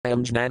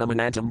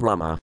jnanamanantam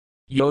Brahma.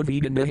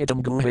 Yodvidan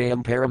nihitam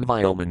guhayam param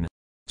vyoman.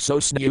 So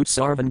snut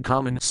sarvan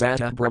kaman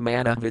sata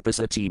brahmana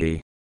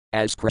vipasatidi.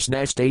 As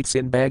Krishna states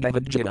in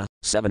Bhagavad Gita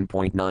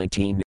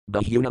 7.19,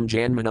 Bahunam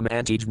Janmanam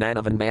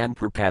Antijnanavan Man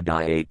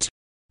Prapadayate.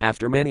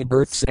 After many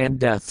births and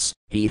deaths,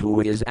 he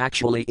who is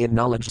actually in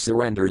knowledge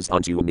surrenders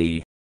unto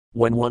me.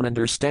 When one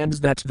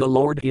understands that the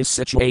Lord is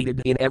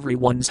situated in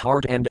everyone's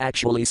heart and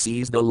actually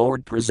sees the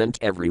Lord present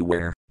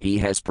everywhere, he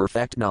has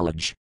perfect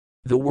knowledge.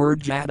 The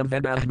word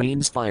Jataveda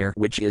means fire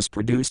which is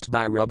produced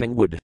by rubbing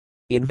wood.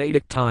 In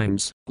Vedic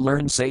times,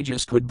 learned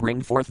sages could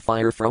bring forth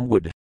fire from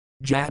wood.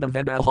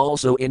 Jataveda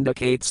also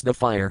indicates the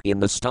fire in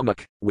the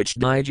stomach, which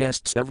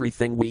digests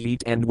everything we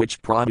eat and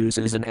which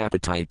produces an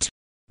appetite.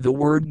 The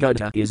word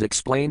Gudha is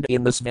explained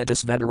in the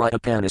Svetasvedara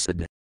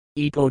Upanishad.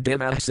 Eko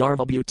Deva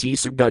Sarvabhuti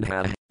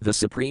Sugudha, the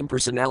Supreme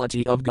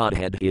Personality of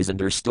Godhead is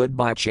understood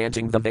by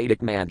chanting the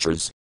Vedic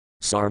mantras.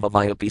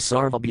 Sarvavayapi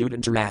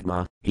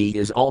Sarvabhutantaratma, he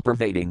is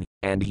all-pervading,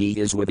 and he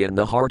is within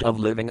the heart of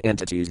living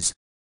entities.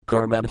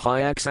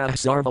 Karmabhyaksah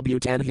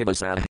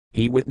Sarvabhutanhivasah,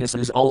 he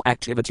witnesses all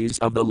activities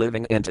of the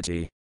living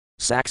entity.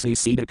 Saksi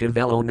Siddhika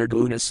Velo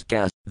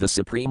Nirgunaska, the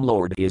Supreme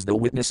Lord is the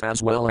witness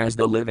as well as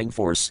the living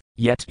force,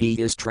 yet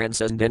he is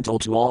transcendental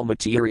to all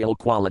material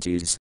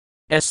qualities.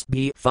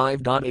 SB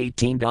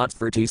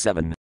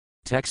 5.18.37.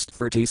 Text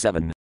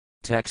 37.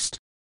 Text.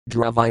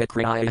 Dravaya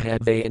Kriya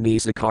Hadvayani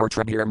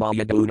Sakartrabhir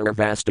Maya Gunar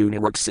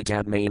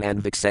Vastunaraksitadmain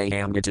and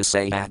Vixayam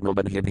Gatasay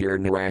Atmabadhibhir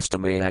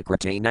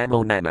Nirastamayakrate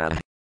Namo Nama.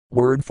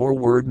 Word for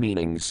word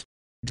meanings.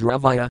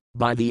 Dravaya,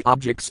 by the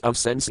objects of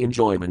sense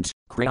enjoyment,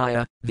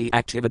 Kriya, the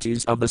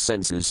activities of the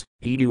senses,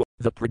 Hidu,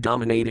 the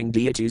predominating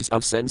deities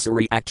of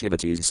sensory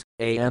activities,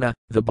 Ayana,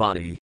 the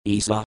body,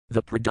 Isa,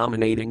 the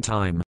predominating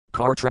time,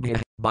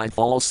 Kartrabhya, by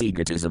false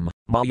egotism,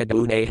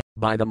 Mayagune,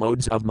 by the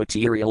modes of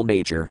material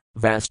nature,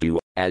 Vastu,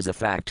 as a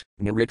fact,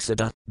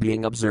 Nirixita,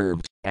 being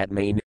observed,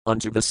 Atmain,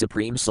 unto the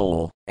Supreme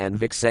Soul, and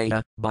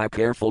Vixaya, by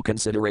careful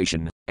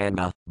consideration,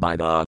 Anma, by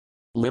the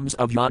limbs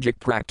of yogic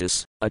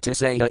practice,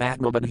 Atisaya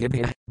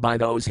Atmabadhibhya, by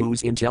those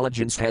whose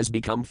intelligence has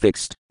become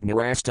fixed,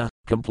 Nirasta,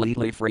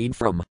 completely freed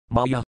from,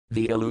 Maya,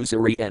 the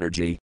illusory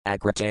energy,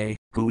 Akrate,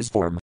 whose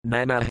form,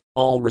 Nama,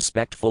 all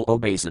respectful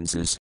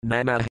obeisances,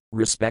 Nama,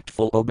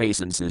 respectful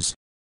obeisances.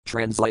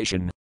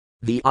 Translation.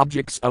 The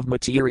objects of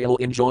material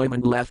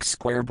enjoyment left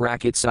square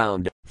bracket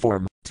sound,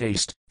 form,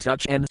 taste,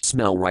 touch and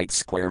smell right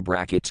square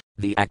bracket,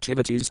 the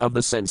activities of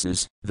the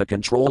senses, the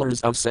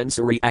controllers of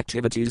sensory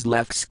activities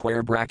left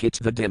square bracket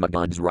the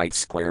demigods right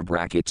square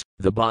bracket,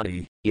 the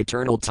body,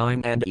 eternal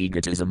time and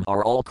egotism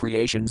are all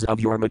creations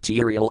of your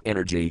material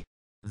energy.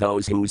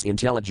 Those whose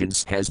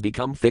intelligence has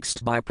become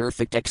fixed by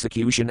perfect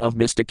execution of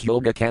mystic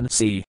yoga can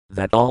see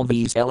that all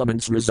these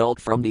elements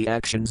result from the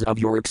actions of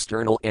your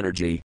external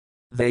energy.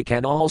 They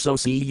can also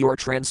see your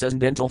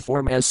transcendental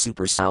form as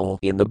supersoul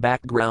in the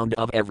background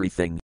of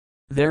everything.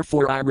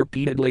 Therefore I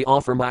repeatedly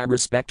offer my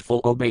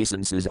respectful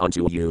obeisances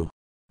unto you.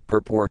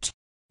 Purport.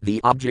 The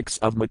objects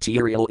of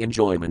material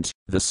enjoyment,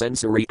 the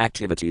sensory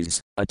activities,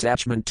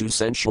 attachment to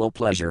sensual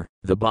pleasure,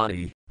 the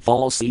body,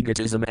 false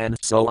egotism and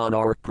so on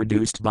are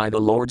produced by the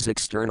Lord's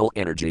external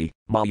energy,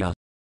 Maya.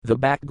 The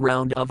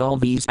background of all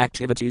these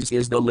activities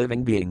is the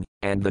living being,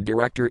 and the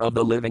director of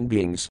the living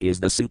beings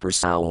is the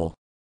supersoul.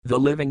 The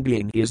living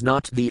being is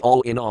not the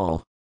all in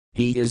all.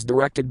 He is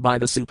directed by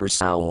the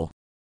supersoul.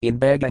 In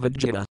Bhagavad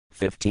Gita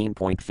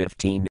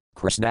 15.15,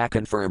 Krishna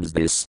confirms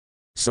this.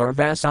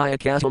 Sarvasaya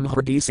kasam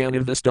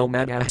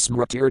hridisanivastomana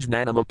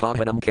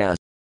smritirjnanamapahanam kas.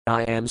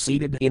 I am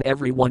seated in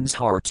everyone's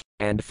heart,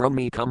 and from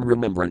me come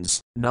remembrance,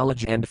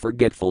 knowledge and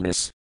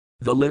forgetfulness.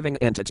 The living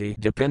entity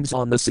depends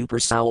on the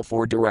supersoul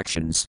for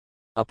directions.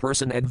 A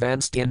person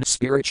advanced in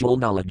spiritual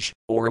knowledge,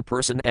 or a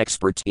person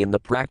expert in the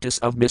practice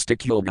of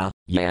mystic yoga,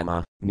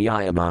 yama,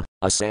 niyama,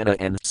 asana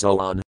and so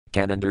on,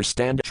 can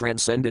understand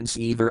transcendence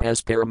either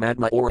as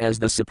Paramatma or as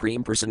the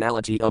Supreme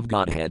Personality of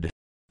Godhead.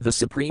 The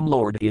Supreme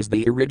Lord is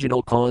the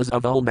original cause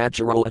of all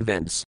natural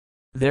events.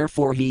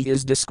 Therefore he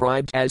is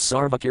described as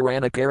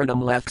Sarvakirana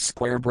Karanam left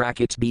square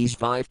bracket B's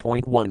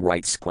 5.1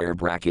 right square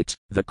bracket,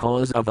 the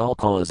cause of all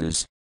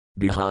causes.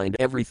 Behind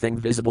everything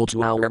visible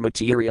to our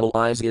material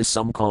eyes is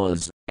some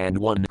cause, and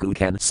one who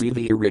can see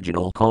the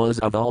original cause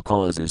of all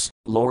causes,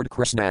 Lord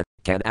Krishna,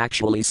 can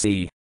actually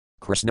see.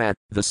 Krishna,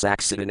 the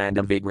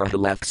Saksidananda Vigraha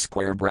left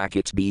square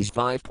bracket B's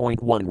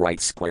 5.1 right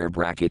square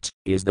bracket,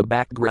 is the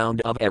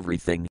background of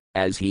everything,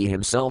 as he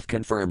himself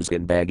confirms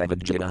in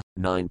Bhagavad Gita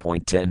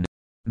 9.10.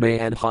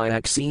 Mayan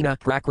Hyaksina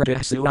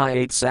Prakritah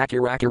Suayate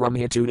Sakirakaram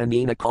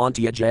Hitudanina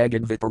Kantya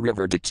Jagad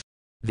Viparivardit.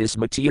 This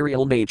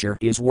material nature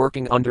is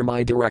working under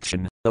my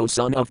direction, O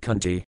son of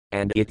Kunti,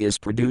 and it is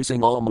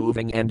producing all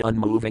moving and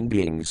unmoving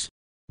beings.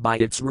 By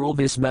its rule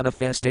this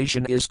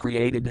manifestation is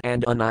created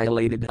and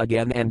annihilated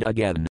again and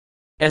again.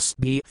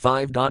 SB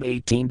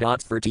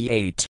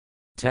 5.18.38.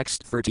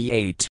 Text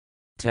 38.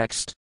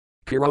 Text.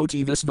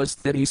 Kiroti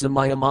visvasthiti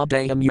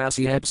samayamadayam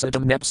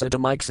yasyapsatam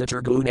nepsatam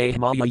iksatar gune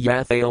maya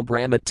yathao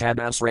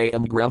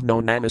brahmatadasrayam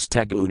grevno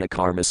namastaguna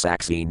karma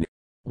sakseen.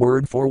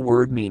 Word for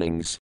word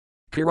meanings.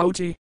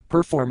 Kiroti,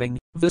 performing,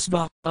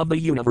 Visva, of the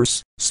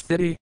universe,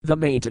 Sthiti, the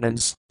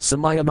maintenance,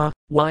 Samayama,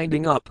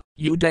 winding up,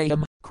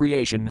 Udayam,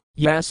 creation,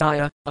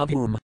 Yasaya, of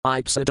whom,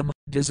 Ipsitam,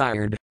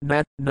 desired,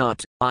 Nat,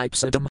 not,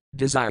 Ipsitam,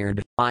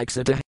 desired,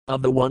 Ixita,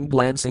 of the one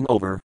glancing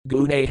over,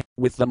 Gune,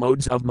 with the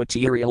modes of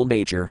material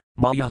nature,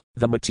 Maya,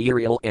 the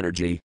material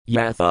energy,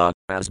 Yatha,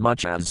 as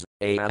much as,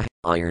 Aya,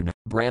 iron,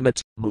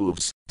 Brahmat,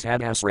 moves,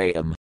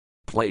 Tadasrayam,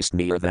 placed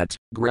near that,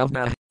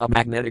 Gravna, a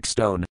magnetic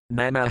stone,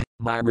 Nama,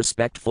 my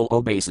respectful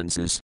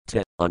obeisances,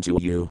 unto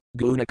you,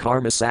 Guna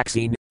Karma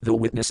Saxine, the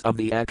witness of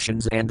the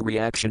actions and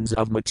reactions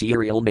of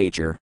material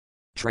nature.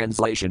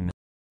 Translation.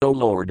 O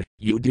Lord,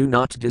 you do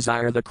not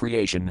desire the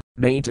creation,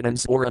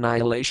 maintenance or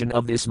annihilation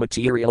of this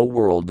material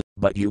world,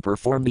 but you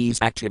perform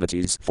these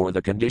activities for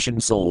the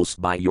conditioned souls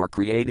by your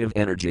creative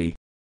energy.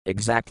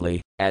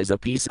 Exactly, as a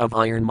piece of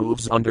iron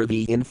moves under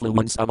the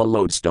influence of a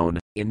lodestone,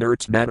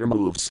 inert matter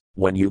moves,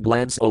 when you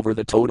glance over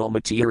the total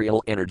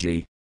material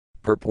energy.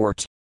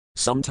 Purport.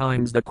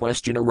 Sometimes the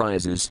question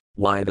arises,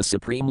 why the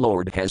Supreme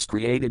Lord has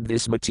created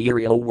this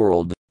material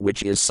world,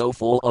 which is so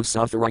full of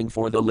suffering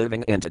for the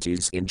living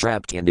entities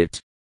entrapped in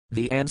it.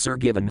 The answer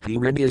given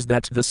herein is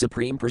that the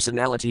Supreme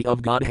Personality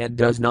of Godhead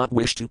does not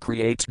wish to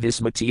create this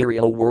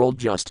material world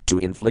just to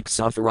inflict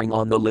suffering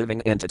on the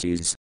living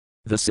entities.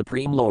 The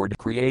Supreme Lord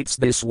creates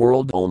this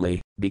world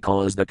only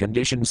because the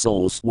conditioned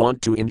souls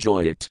want to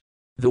enjoy it.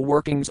 The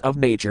workings of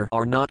nature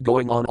are not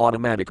going on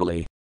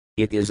automatically.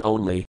 It is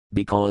only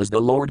because the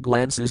Lord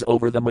glances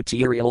over the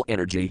material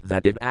energy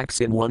that it acts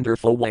in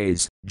wonderful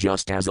ways,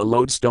 just as a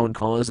lodestone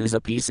causes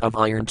a piece of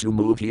iron to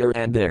move here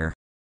and there.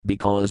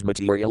 Because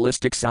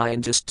materialistic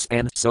scientists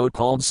and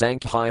so-called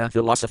Sankhya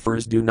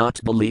philosophers do not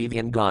believe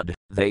in God,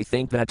 they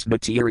think that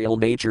material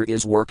nature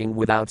is working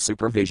without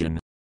supervision.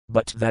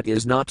 But that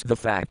is not the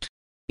fact.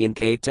 In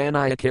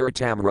Caitanya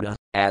Caritamrita,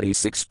 Adi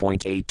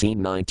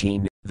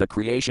 6.18-19, the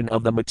creation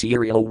of the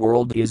material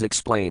world is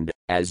explained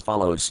as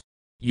follows.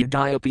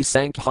 Udayapi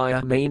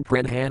Sankhya main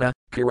pradhana,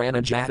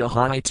 Kirana Jata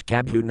Hait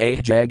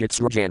Kabhune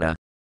Jagatsrajana.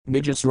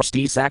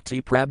 Nijasrasti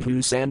Sakti Prabhu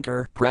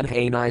Sankar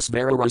Pradhanais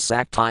Varara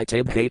Sakti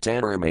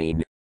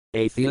Tabhatanarmain.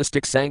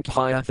 Atheistic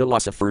Sankhya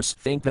philosophers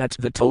think that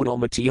the total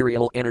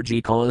material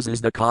energy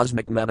causes the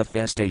cosmic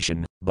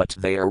manifestation, but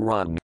they are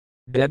wrong.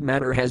 Dead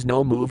matter has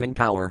no moving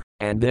power,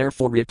 and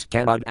therefore it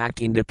cannot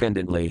act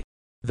independently.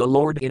 The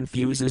Lord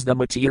infuses the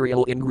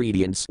material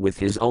ingredients with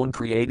His own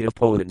creative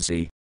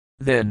potency.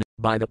 Then,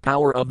 by the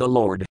power of the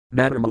Lord,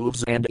 matter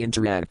moves and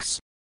interacts.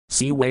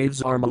 Sea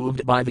waves are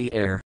moved by the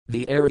air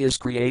is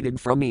created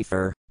from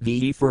ether, the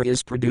ether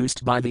is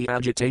produced by the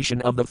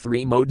agitation of the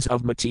three modes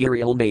of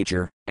material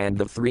nature, and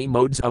the three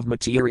modes of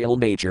material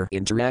nature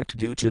interact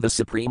due to the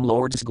Supreme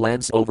Lord's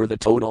glance over the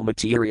total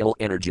material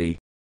energy.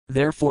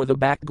 Therefore the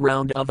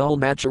background of all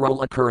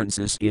natural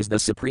occurrences is the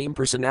Supreme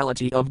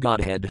Personality of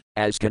Godhead,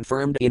 as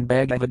confirmed in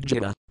Bhagavad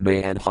Gita,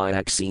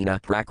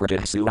 Mayanhyaksena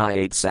Prakritah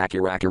Suayate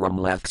Sakarakaram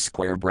left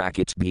square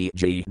bracket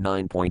BG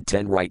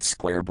 9.10 right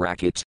square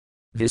bracket.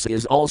 This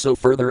is also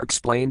further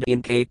explained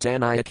in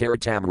Caitanya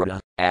Caritamrita,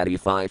 Adi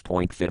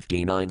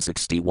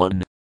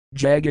 5.59-61.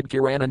 Jagad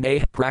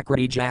Kiranane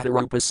Prakriti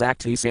Jatarupa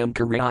Sakti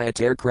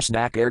Samkaryatar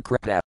Krishnakar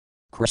Kripta.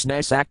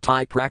 Krishna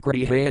Sakti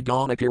Prakriti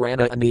Hayadana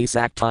Kirana Ani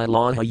Sakti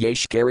Laha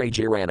Yesh Kare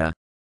Jirana.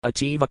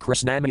 Ativa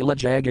Krishnamila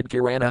Jagad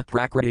Kirana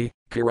Prakriti,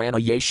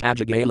 Kirana Yesh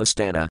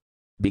Ajagalastana.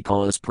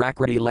 Because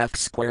Prakriti left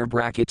square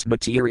bracket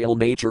material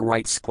nature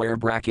right square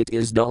bracket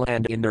is dull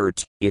and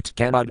inert, it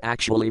cannot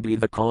actually be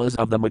the cause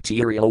of the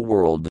material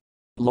world.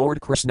 Lord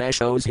Krishna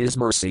shows His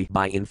mercy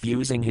by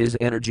infusing His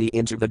energy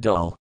into the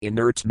dull,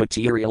 inert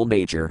material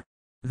nature.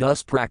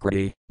 Thus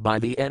Prakriti, by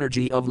the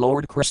energy of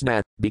Lord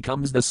Krishna,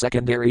 becomes the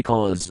secondary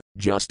cause,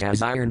 just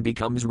as iron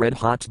becomes red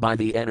hot by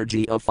the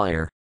energy of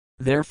fire.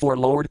 Therefore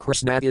Lord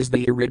Krishna is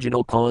the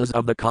original cause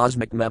of the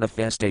cosmic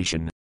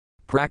manifestation.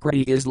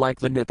 Prakriti is like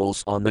the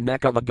nipples on the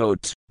neck of a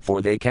goat,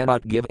 for they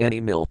cannot give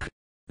any milk.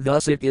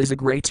 Thus it is a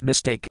great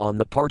mistake on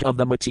the part of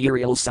the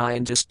material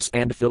scientists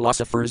and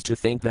philosophers to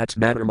think that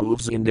matter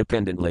moves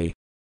independently.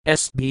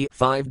 SB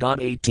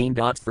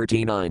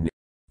 5.18.39.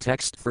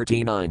 Text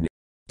 39.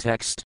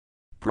 Text.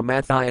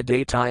 Pramathaya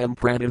datayam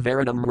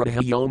pranavaranam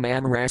radhayo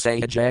man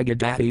rasaya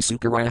jagadati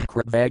sukarah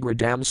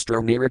kritvagradam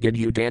stroniragad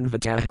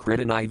udanvatah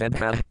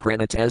kritanivadha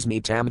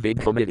pranatasmi tam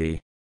vidhamiti.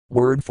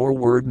 Word for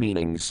word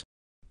meanings.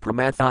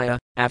 Pramathaya,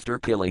 after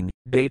killing,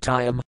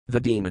 datayam,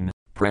 the demon,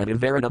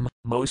 pranavaranam,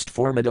 most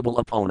formidable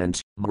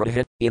opponent,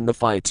 mrahit, in the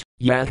fight,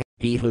 yah,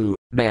 he who,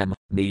 mam,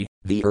 me,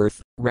 the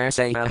earth,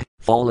 rasaya,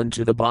 fallen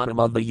to the bottom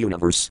of the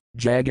universe,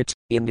 jagat,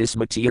 in this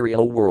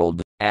material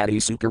world,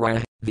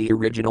 adisukara, the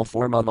original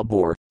form of a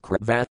boar,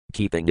 kritva,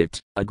 keeping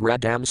it,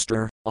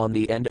 agradamster, on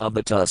the end of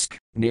the tusk,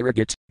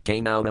 niragat,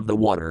 came out of the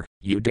water,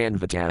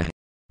 udanvata.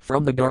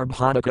 From the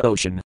Garbhodaka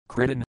ocean,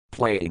 kritan,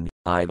 playing,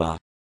 iva.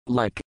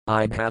 Like,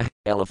 ibha,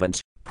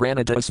 elephant,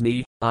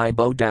 pranatasmi, I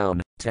bow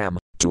down, tam,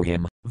 to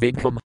him,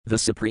 vidham, the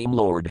Supreme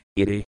Lord,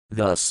 iti,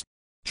 thus.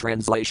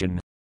 Translation.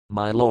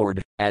 My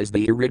Lord, as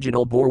the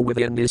original boar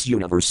within this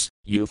universe,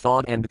 you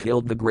fought and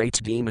killed the great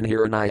demon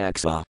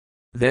Hiranyaksha.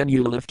 Then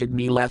you lifted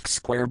me left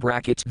square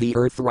bracket the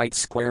earth right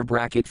square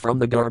bracket from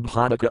the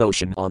Garbhodaka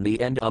ocean on the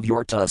end of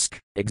your tusk,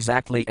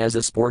 exactly as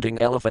a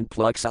sporting elephant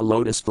plucks a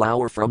lotus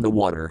flower from the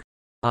water.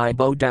 I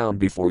bow down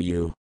before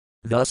you.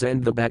 Thus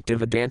end the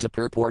Bhaktivedanta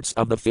purports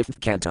of the 5th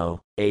canto,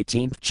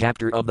 18th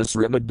chapter of the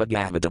Srimad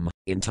Bhagavatam,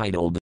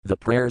 entitled, The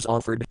Prayers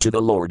Offered to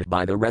the Lord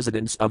by the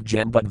Residents of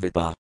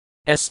Jambudvipa.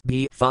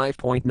 SB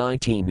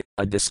 5.19,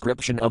 A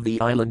Description of the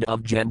Island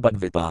of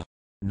Jambudvipa.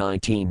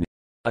 19.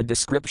 A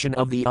Description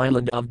of the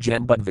Island of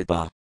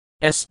Jambudvipa.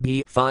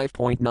 SB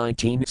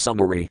 5.19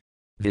 Summary.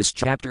 This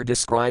chapter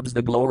describes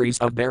the glories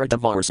of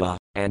Bharatavarsa,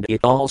 and it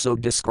also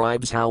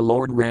describes how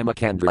Lord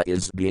Ramacandra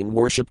is being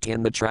worshipped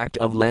in the tract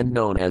of land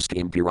known as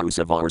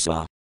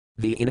Kimpurusavarsa.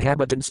 The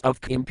inhabitants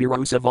of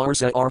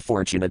Kimpurusavarsa are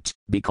fortunate,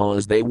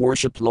 because they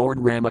worship Lord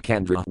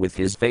Ramacandra with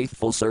his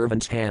faithful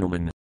servant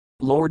Hanuman.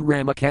 Lord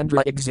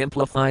Ramacandra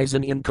exemplifies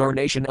an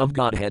incarnation of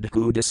Godhead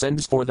who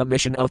descends for the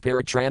mission of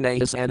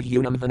Paratranayas and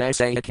Unam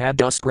Vinasaya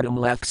Kaduskritam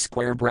left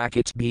square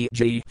bracket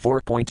BG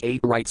 4.8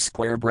 right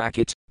square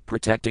bracket,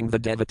 protecting the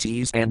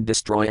devotees and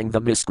destroying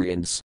the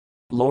miscreants.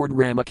 Lord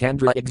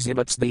Ramacandra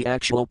exhibits the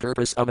actual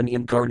purpose of an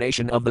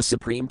incarnation of the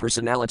Supreme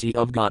Personality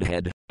of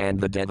Godhead, and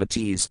the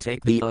devotees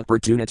take the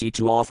opportunity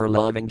to offer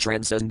loving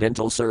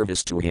transcendental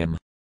service to him.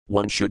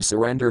 One should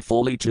surrender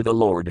fully to the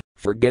Lord,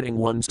 forgetting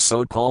one's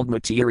so-called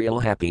material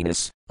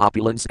happiness,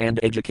 opulence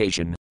and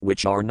education,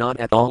 which are not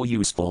at all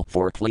useful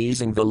for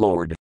pleasing the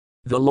Lord.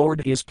 The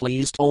Lord is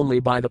pleased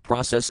only by the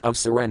process of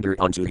surrender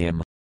unto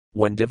him.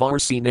 When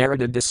Devarsi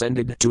Narada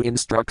descended to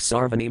instruct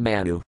Sarvani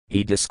Manu,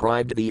 he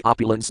described the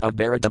opulence of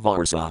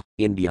Bharatavarsa,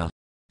 India.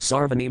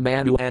 Sarvani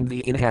Manu and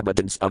the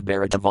inhabitants of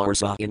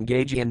Bharatavarsa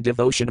engage in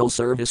devotional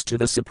service to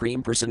the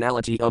Supreme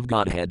Personality of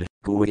Godhead,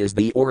 who is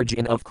the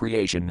origin of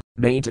creation,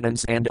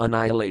 maintenance and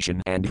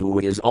annihilation and who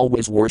is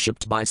always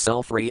worshipped by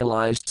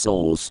self-realized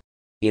souls.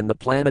 In the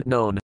planet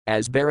known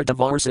as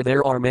Bharatavarsa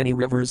there are many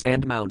rivers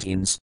and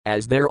mountains,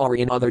 as there are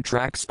in other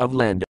tracts of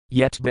land,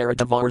 yet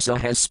Bharatavarsa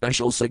has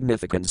special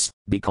significance,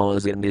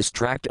 because in this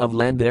tract of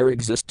land there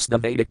exists the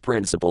Vedic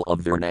principle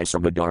of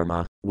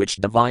Varnasramadharma, which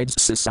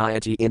divides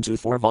society into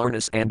 4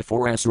 Varnas and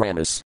 4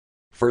 Asramas.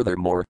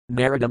 Furthermore,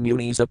 Narada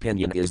Muni's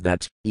opinion is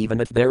that,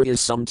 even if there is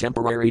some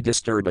temporary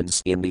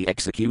disturbance in the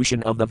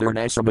execution of the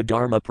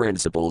Varnasramadharma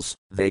principles,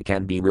 they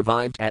can be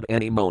revived at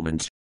any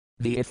moment.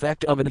 The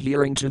effect of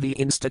adhering to the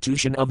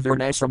institution of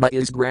Varnasrama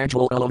is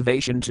gradual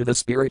elevation to the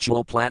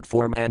spiritual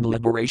platform and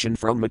liberation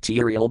from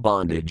material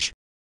bondage.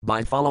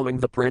 By following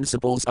the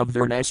principles of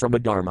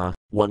Varnasrama Dharma,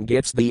 one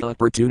gets the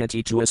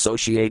opportunity to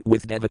associate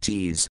with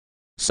devotees.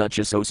 Such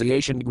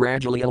association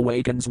gradually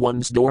awakens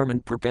one's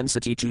dormant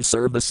propensity to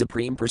serve the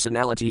Supreme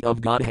Personality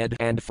of Godhead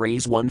and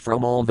frees one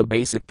from all the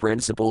basic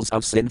principles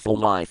of sinful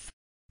life.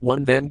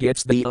 One then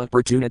gets the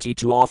opportunity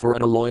to offer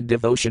unalloyed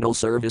devotional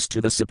service to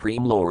the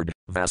Supreme Lord,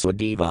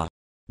 Vasudeva.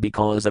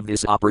 Because of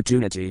this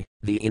opportunity,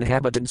 the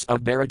inhabitants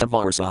of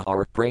Bharatavarsa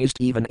are praised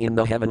even in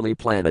the heavenly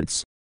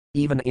planets.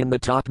 Even in the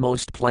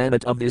topmost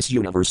planet of this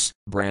universe,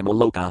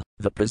 Brahmaloka,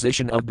 the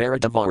position of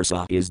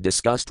Bharatavarsa is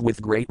discussed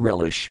with great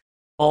relish.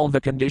 All the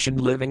conditioned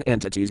living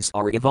entities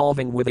are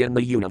evolving within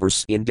the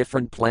universe in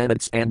different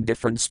planets and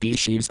different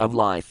species of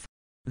life.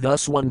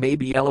 Thus one may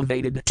be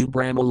elevated to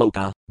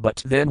Brahmaloka,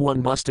 but then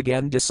one must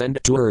again descend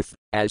to earth,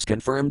 as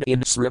confirmed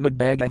in Srimad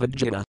Bhagavad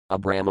Gita, a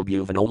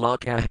Brahmabhuvano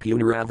Lokah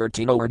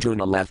Punaravartino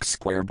Arjuna left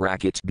square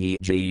bracket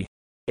BG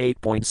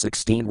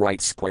 8.16 right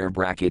square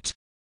bracket.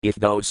 If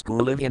those who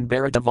live in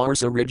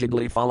Bharatavarsa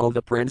rigidly follow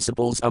the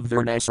principles of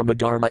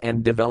Varnasramadharma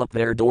and develop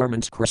their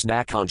dormant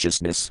Krishna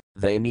consciousness,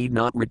 they need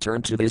not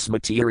return to this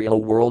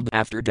material world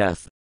after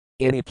death.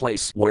 Any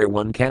place where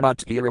one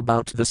cannot hear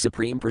about the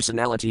Supreme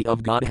Personality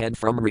of Godhead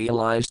from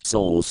realized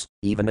souls,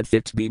 even if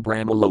it be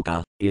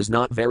Brahmaloka, is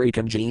not very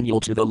congenial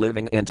to the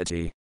living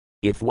entity.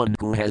 If one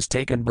who has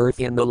taken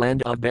birth in the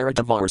land of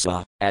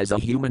Bharatavarsa, as a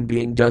human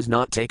being does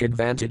not take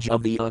advantage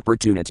of the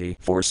opportunity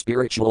for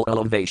spiritual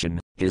elevation,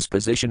 his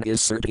position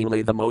is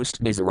certainly the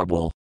most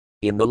miserable.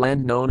 In the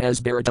land known as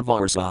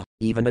Bharatavarsa,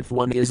 even if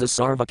one is a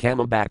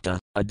Sarvakama Bhakta,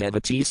 a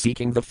devotee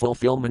seeking the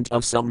fulfillment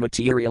of some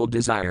material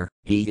desire,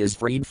 he is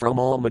freed from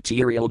all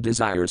material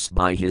desires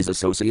by his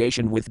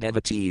association with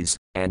devotees,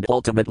 and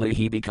ultimately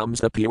he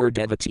becomes a pure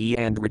devotee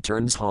and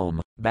returns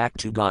home, back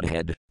to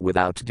Godhead,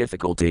 without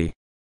difficulty.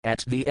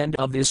 At the end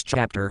of this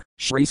chapter,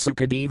 Sri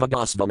Sukadeva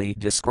Goswami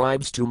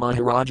describes to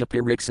Maharaja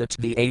Pariksit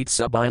the 8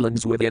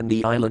 sub-islands within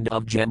the island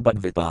of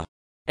Jambudvipa.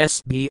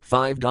 SB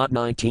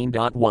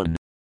 5.19.1.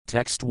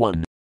 Text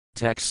 1.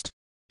 Text.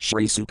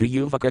 Shri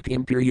Sukayuvaka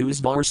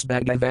Impurus Vars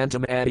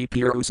Bhagavantam Adi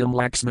Purusam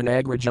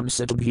Laxmanagrajam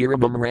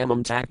Satadhiramam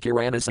Ramam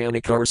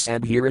Takiranasanikar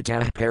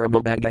Sadhiratah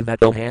Paramam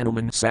Bhagavato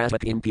Hanuman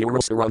Satat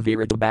Impurasara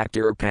Virata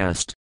Bhaktir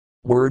Past.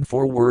 Word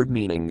for word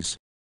meanings.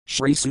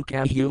 Shri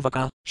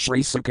Sukayuvaka,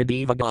 Shri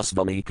Sukadeva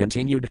Goswami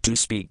continued to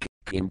speak,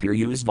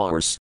 Impurus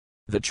Vars.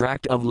 the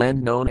tract of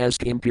land known as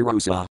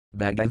Kimpurusa,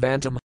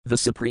 Bhagavantam, the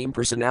Supreme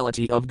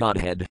Personality of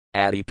Godhead,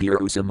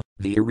 Adipurusam,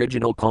 the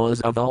original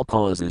cause of all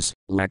causes,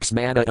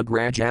 Laxmana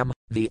Agrajam,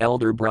 the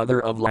elder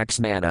brother of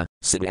Laxmana,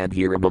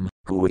 Siddhadhiramam,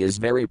 who is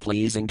very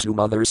pleasing to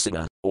Mother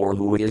Sita, or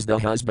who is the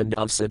husband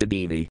of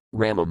Sitadevi,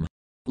 Ramam.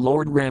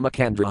 Lord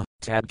Ramakandra,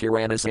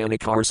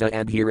 Tadkiranasanekarsa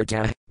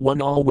Adhirata,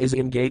 one always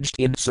engaged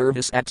in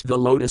service at the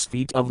lotus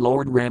feet of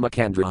Lord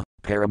Ramakandra,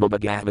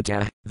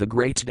 Paramabhagavata, the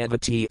great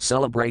devotee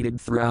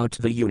celebrated throughout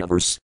the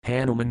universe,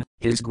 Hanuman,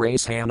 His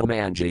Grace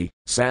Hanumanji,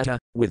 Sata,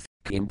 with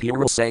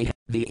Kimpurusay,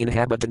 the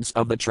inhabitants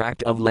of the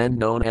tract of land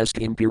known as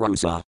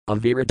Kimpurusa,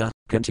 Avirata,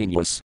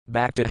 continuous,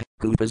 Bhakta,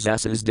 who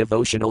possesses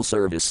devotional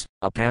service,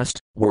 a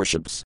past,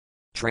 worships.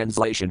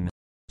 Translation.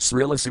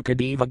 Srila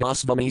Sukadeva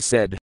Goswami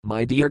said,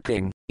 My dear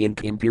king, in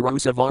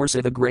Kimpurusa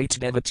Varsa the great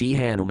devotee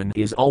Hanuman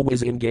is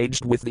always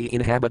engaged with the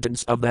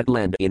inhabitants of that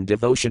land in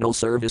devotional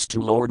service to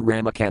Lord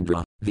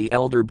Ramakandra, the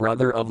elder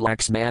brother of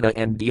Laxmana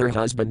and dear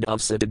husband of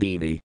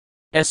Sitadevi.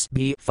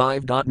 SB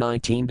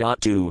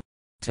 5.19.2.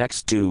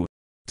 Text 2.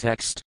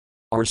 Text.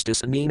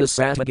 Arstisanina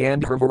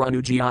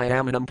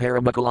Satagandharvaranujiyamanam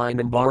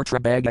Paramakalinam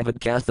Bartra Bhagavad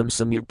Katham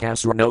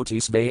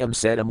Samyukasranoti Svayam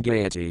Sedam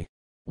Gayati.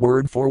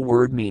 Word for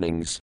word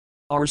meanings.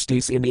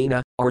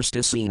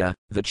 Arstisina,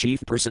 the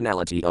chief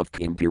personality of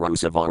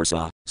Kimpurusa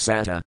Varsa,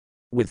 Sata.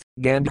 With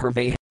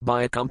Gandharva,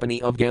 by a company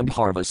of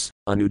Gandharvas,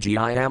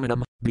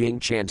 Anujiyamanam,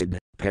 being chanted,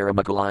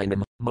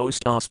 Paramakalinam,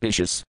 most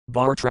auspicious,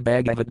 Bartra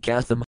Bhagavad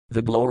Katham,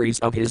 the glories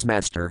of his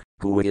master,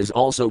 who is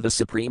also the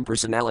supreme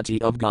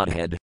personality of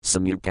Godhead,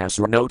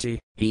 Samyukasranoti,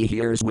 he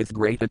hears with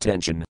great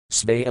attention,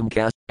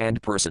 Svayamka,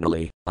 and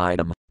personally,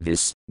 item,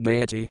 this,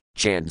 Gayati,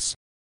 chants.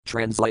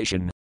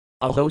 Translation.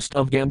 A host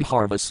of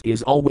Gandharvas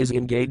is always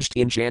engaged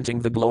in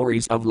chanting the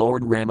glories of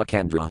Lord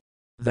Ramakandra.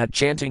 That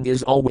chanting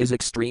is always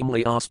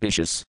extremely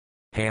auspicious.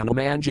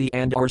 Hanumanji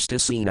and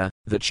Arstisina,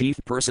 the chief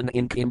person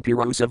in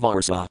Kimpurusa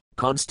Varsa,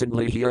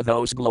 constantly hear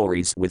those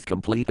glories with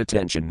complete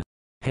attention.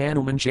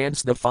 Hanuman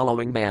chants the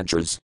following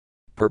mantras.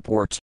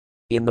 Purport.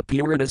 In the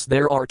Puranas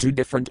there are two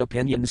different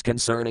opinions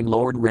concerning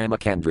Lord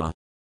Ramakandra.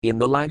 In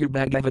the Laghu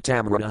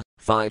Bhagavatamrita,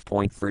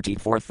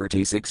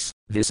 5.34-36,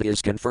 this is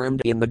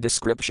confirmed in the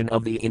description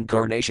of the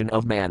incarnation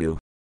of Manu.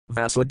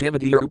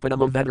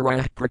 Vasudevadirupanam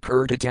Vedarah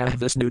Prakurtatah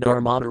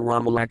Visnudharmana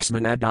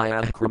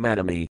Ramalaxmanadayah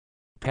Kramadami.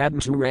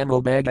 Padmtu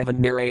Ramo Bhagavan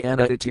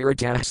Narayana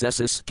Atiratah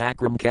Sesis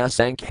Kakram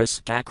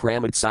Kasankhas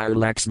Kakramatsir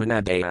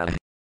Laxmanadayah.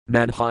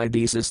 Madhya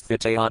Desis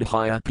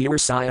Thitayadhya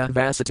Pursaya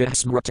Vasatah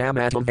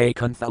Smratamatam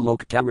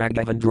Vakunthalok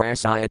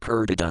Karagavandrasaya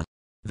Kurtata.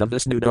 The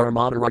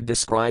Visnudharmadara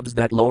describes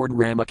that Lord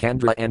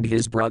Ramakandra and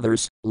his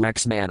brothers,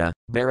 Laxmana,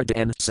 Bharata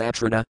and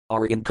Satrana,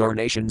 are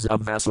incarnations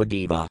of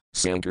Vasudeva,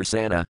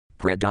 Sankarsana,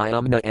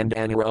 Pradyumna and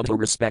Aniruddha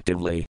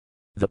respectively.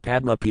 The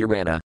Padma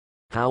Purana,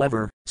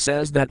 however,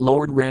 says that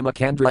Lord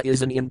Ramakandra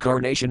is an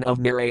incarnation of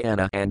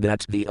Narayana and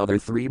that the other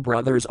three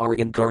brothers are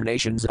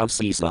incarnations of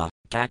Sisa,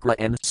 Kakra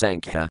and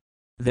Sankha.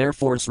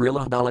 Therefore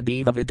Srila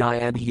Baladeva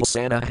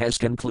Vidyanandhasana has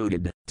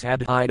concluded,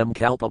 Tad idam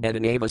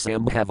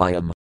kalpavedanavasam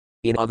bhavayam.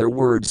 In other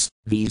words,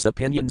 these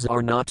opinions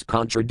are not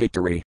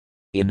contradictory.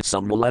 In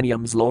some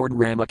millenniums Lord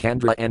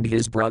Ramakandra and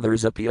his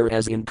brothers appear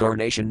as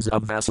incarnations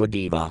of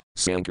Vasudeva,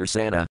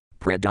 Sankarsana,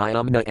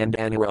 Pradyumna and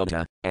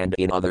Aniruddha, and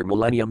in other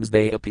millenniums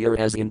they appear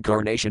as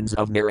incarnations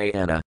of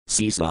Narayana,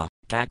 Sisa,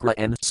 Kakra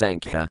and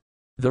Sankha.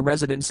 The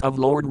residence of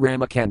Lord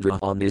Ramakandra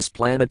on this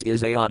planet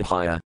is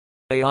Ayodhya.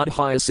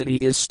 Ayodhya city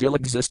is still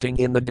existing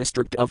in the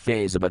district of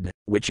Faizabad,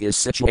 which is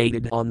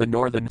situated on the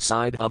northern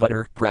side of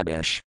Uttar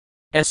Pradesh.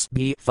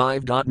 SB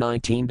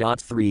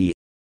 5.19.3.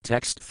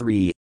 Text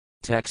 3.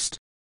 Text.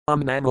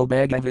 Namo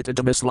Bhagavata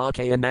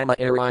Damaslakaya Nama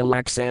Ari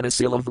Laksana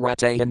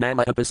Silavrataya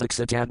Nama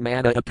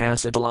Apasaksatadmana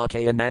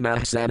Apasadalakaya Nama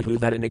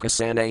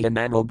Sadhuvadanikasanaya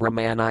Namo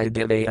Brahmanaya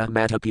Divaya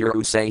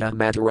Matapurusaya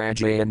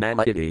Matarajaya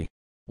Nama Iti.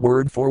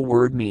 Word for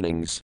word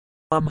meanings.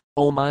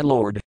 O my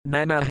Lord,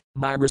 Nama,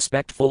 my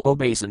respectful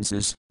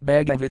obeisances,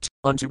 Bhagavat,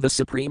 unto the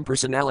Supreme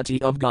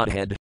Personality of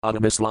Godhead,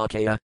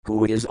 Adamaslakaya,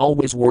 who is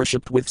always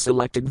worshipped with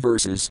selected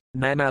verses,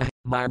 Nama,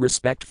 my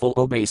respectful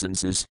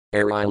obeisances,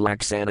 Ari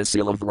Laksana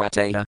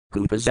Silavrataya,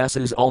 who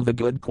possesses all the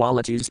good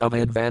qualities of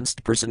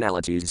advanced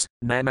personalities,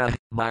 Nama,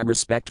 my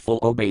respectful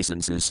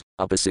obeisances,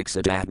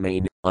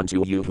 Apasiksatadmain,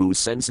 unto you whose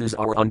senses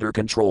are under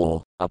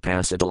control,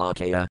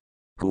 Apasadalakaya,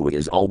 who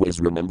is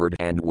always remembered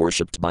and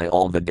worshipped by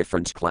all the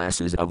different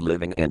classes of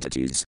living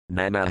entities,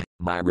 Nama,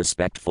 my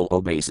respectful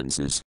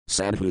obeisances,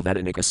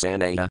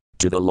 Sadhuvadanikasanaya,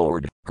 to the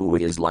Lord, who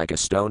is like a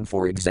stone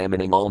for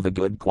examining all the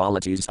good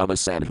qualities of a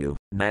sadhu,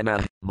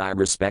 Nama, my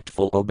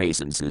respectful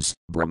obeisances,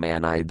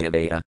 Brahmanaya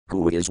Divaya,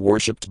 who is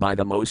worshipped by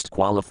the most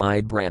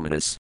qualified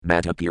Brahmanas,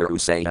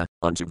 Matapurusaya,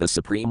 unto the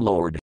Supreme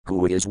Lord,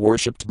 who is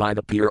worshipped by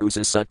the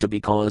Purusa Sutta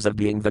because of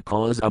being the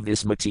cause of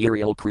this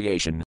material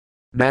creation.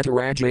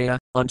 Matarajaya,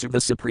 unto the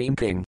Supreme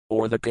King,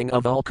 or the King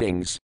of all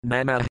kings,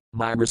 Nama,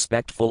 my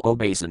respectful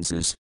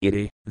obeisances,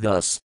 iti,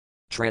 thus.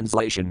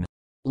 Translation.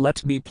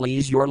 Let me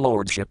please your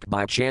lordship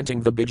by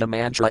chanting the Bija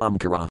mantra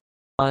Omkara.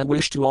 I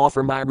wish to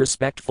offer my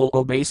respectful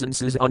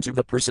obeisances unto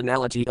the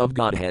personality of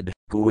Godhead,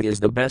 who is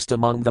the best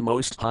among the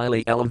most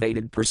highly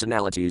elevated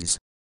personalities.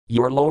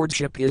 Your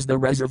lordship is the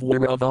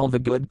reservoir of all the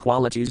good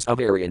qualities of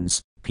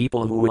Aryans,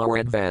 people who are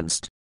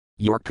advanced.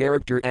 Your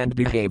character and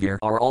behavior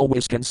are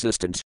always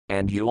consistent,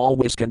 and you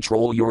always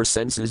control your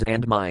senses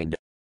and mind.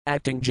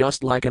 Acting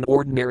just like an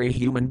ordinary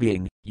human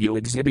being, you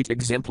exhibit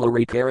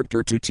exemplary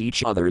character to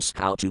teach others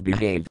how to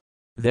behave.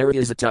 There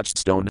is a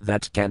touchstone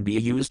that can be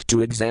used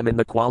to examine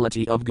the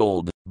quality of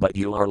gold, but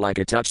you are like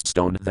a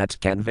touchstone that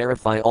can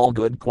verify all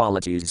good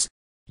qualities.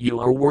 You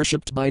are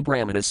worshipped by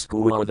Brahmanas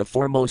who are the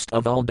foremost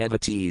of all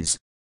devotees.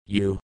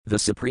 You, the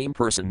Supreme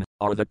Person,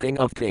 are the King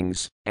of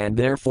Kings, and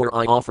therefore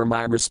I offer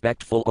my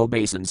respectful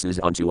obeisances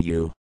unto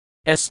you.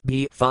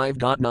 SB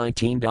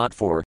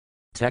 5.19.4.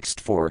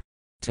 Text 4.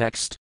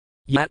 Text.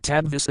 Yat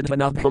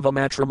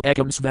tadvisadvanabhavamatram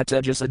ekam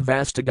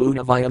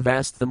svetajasadvastaguna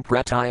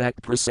pratyac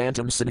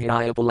prasantam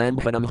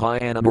sadhyapalampanam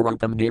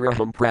hyanamurupam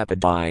niraham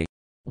prapadai.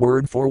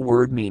 Word for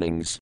word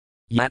meanings.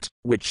 Yat,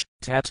 which,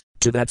 tat,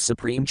 to that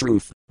supreme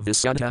truth,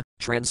 Visuddha,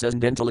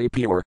 transcendentally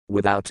pure,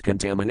 without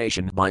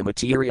contamination by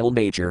material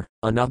nature,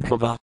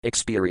 anubhava,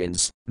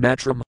 experience,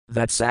 matram,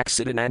 that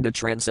Saksidananda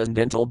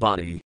transcendental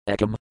body,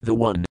 ekam, the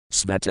one,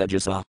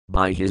 Svetejasa,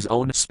 by his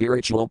own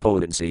spiritual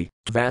potency,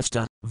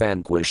 vasta,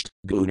 vanquished,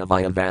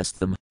 gunavaya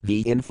vastham,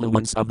 the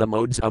influence of the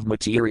modes of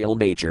material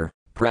nature,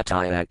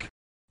 pratyac,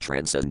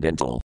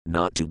 transcendental,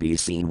 not to be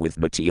seen with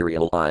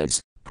material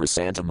eyes,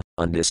 prasantam,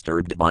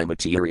 undisturbed by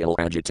material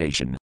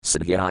agitation,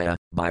 sadhyaya,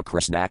 by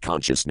Krishna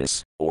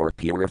consciousness, or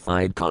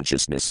purified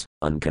consciousness,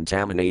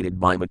 uncontaminated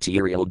by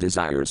material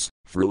desires,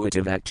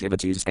 fruitive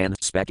activities and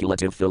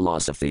speculative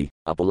philosophy,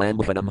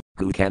 upalambhanam,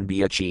 who can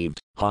be achieved,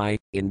 high,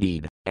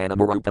 indeed,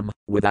 anamurupam,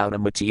 without a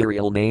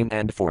material name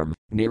and form,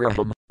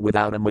 niraham,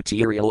 without a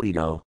material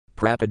ego,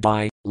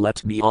 prapadai,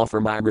 let me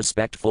offer my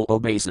respectful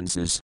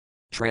obeisances.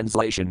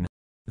 Translation.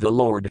 The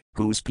Lord,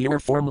 whose pure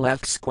form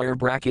left square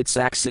bracket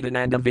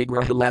Saksidananda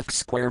Vigraha left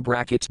square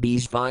bracket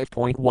B's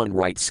 5.1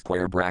 right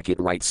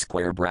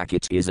square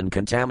bracket is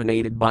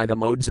uncontaminated by the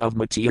modes of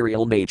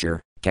material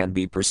nature, can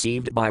be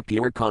perceived by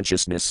pure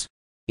consciousness.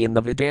 In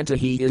the Vedanta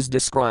he is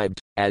described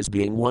as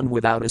being one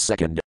without a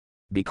second.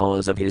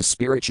 Because of his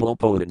spiritual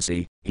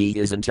potency, he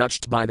is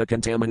untouched by the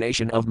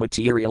contamination of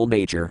material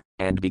nature,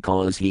 and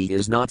because he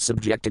is not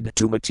subjected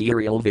to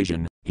material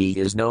vision, he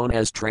is known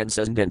as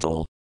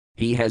transcendental.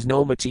 He has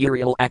no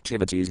material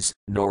activities,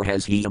 nor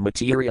has he a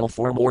material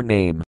form or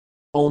name.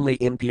 Only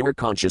in pure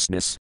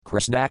consciousness,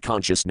 Krishna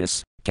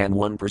consciousness, can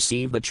one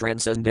perceive the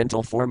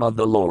transcendental form of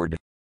the Lord.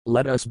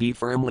 Let us be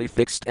firmly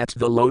fixed at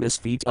the lotus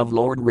feet of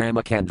Lord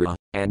Ramacandra,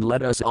 and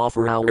let us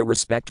offer our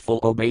respectful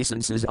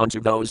obeisances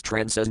unto those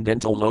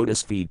transcendental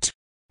lotus feet.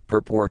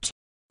 Purport.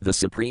 The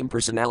Supreme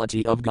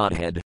Personality of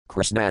Godhead,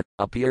 Krishna,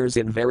 appears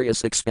in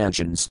various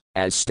expansions,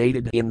 as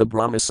stated in the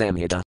Brahma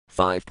Samhita,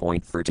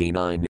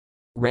 5.39.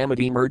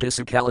 Ramadi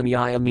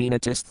Murtisakalanaya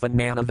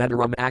Minatisthvanana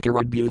Vedaram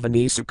Akarad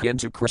Bhuvani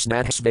Sukintu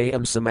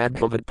Krishnahsvayam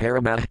Samadbhavat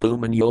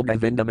Paramahpuman Yoga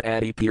Vindam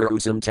Adi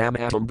Purusam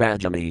Tamatam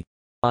Bhajami.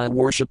 I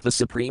worship the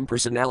Supreme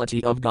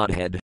Personality of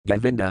Godhead,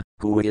 Govinda,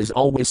 who is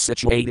always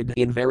situated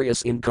in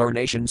various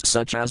incarnations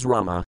such as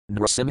Rama,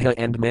 Nrsimha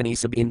and many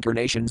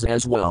sub-incarnations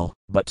as well,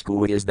 but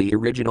who is the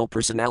original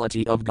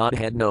personality of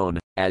Godhead known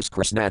as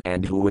Krishna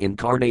and who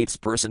incarnates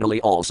personally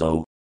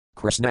also.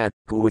 Krishna,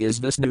 who is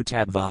Vishnu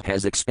Tattva,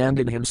 has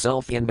expanded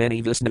himself in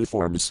many Vishnu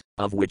forms,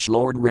 of which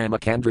Lord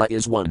Ramacandra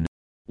is one.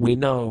 We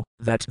know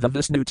that the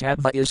Vishnu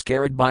Tattva is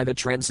carried by the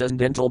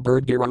transcendental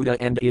bird Garuda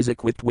and is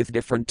equipped with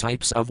different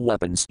types of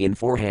weapons in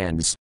 4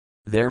 hands.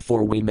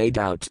 Therefore we may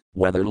doubt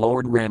whether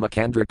Lord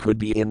Ramacandra could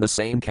be in the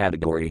same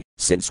category,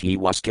 since he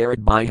was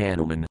carried by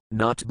Hanuman,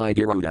 not by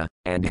Garuda,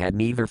 and had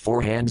neither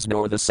 4 hands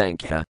nor the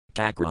Sankha,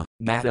 Chakra,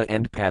 Gada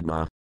and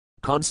Padma.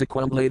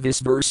 Consequently this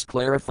verse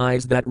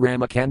clarifies that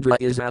Ramacandra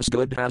is as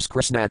good as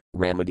Krishna,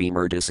 Ramadi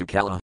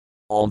Murtisakala.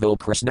 Although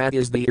Krishna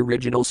is the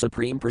original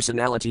Supreme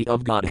Personality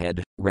of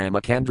Godhead,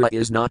 Ramacandra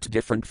is not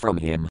different from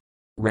him.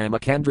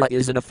 Ramacandra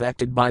is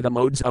unaffected by the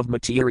modes of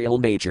material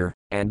nature,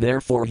 and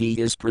therefore he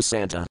is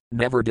prasanta,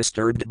 never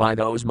disturbed by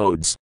those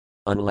modes.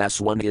 Unless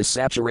one is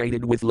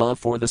saturated with love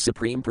for the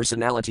Supreme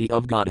Personality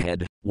of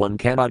Godhead, one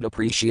cannot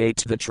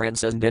appreciate the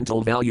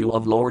transcendental value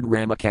of Lord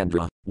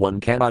Ramacandra, one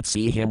cannot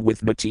see him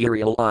with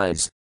material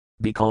eyes.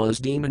 Because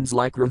demons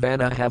like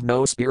Ravana have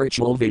no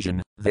spiritual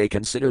vision, they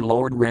consider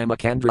Lord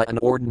Ramacandra an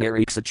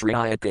ordinary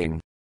Kshatriya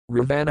king.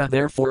 Ravana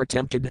therefore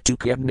attempted to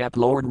kidnap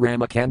Lord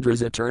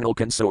Ramacandra's eternal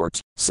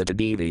consort,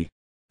 Sitadevi.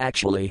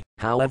 Actually,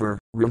 however,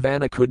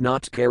 Ravana could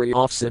not carry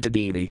off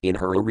Sitadevi in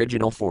her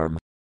original form.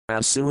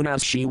 As soon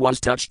as she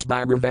was touched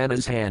by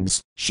Ravana's hands,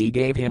 she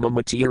gave him a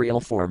material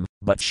form,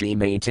 but she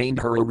maintained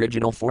her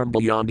original form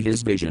beyond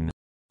his vision.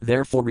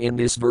 Therefore in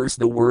this verse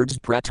the words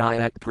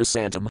Pratyac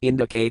Prasantam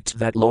indicate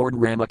that Lord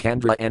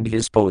Ramacandra and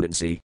his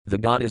potency, the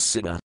goddess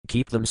Sita,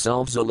 keep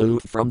themselves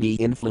aloof from the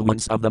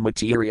influence of the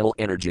material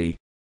energy.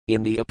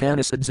 In the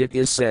Upanishads it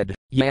is said,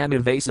 Yam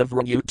evasive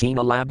rayutina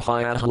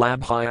labhaya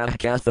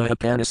katha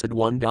Upanishad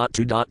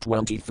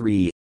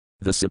 1.2.23.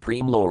 The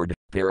Supreme Lord,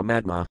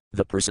 Paramatma,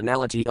 the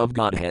personality of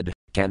Godhead,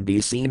 can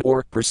be seen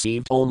or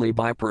perceived only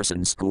by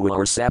persons who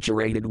are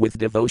saturated with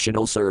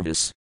devotional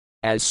service.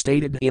 As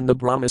stated in the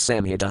Brahma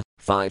Samhita,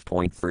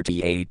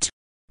 5.38.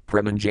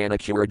 Pramanjana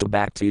Kurta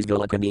Bhaktis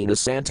Vilakanina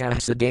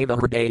Santahsa Deva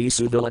Hridayi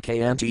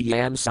Suvilakayanti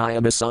Yam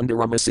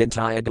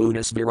Sayamasundaramacintaya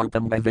Gunas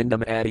Virupam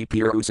Govindam Adi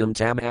Purusam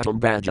Tamatam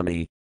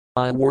Bhajami.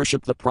 I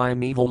worship the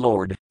primeval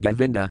Lord,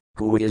 Govinda,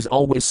 who is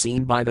always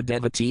seen by the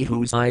devotee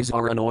whose eyes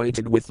are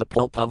anointed with the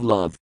pulp of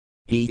love.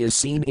 He is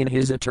seen in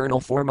his eternal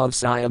form of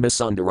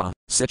Syamasundara,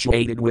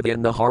 situated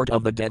within the heart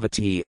of the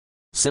devotee.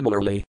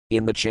 Similarly,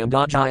 in the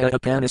Chandogya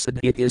Upanishad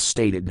it is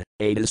stated,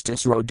 Adas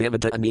Tisro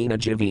Devata Anina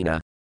Javina.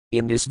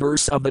 In this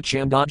verse of the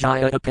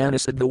Chandogya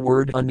Upanishad the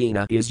word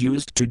Anina is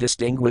used to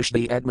distinguish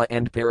the Atma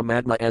and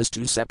Paramatma as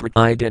two separate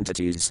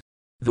identities.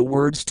 The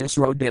words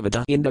Tisro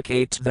Devata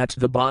indicate that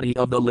the body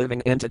of the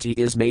living entity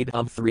is made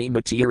of three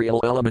material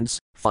elements,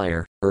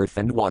 fire, earth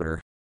and water.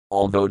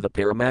 Although the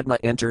Paramatma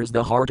enters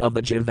the heart of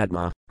the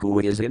Jivatma, who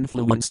is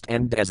influenced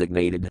and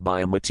designated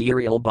by a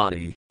material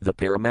body, the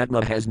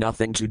Paramatma has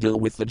nothing to do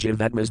with the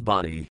Jivatma's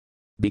body.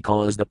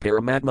 Because the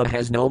Paramatma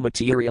has no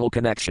material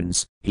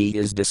connections, he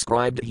is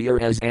described here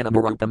as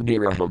Anamarupam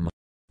Niraham.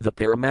 The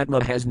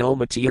Paramatma has no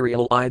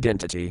material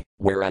identity,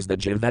 whereas the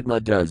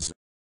Jivatma does.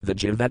 The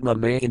Jivatma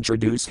may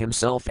introduce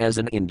himself as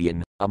an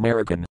Indian,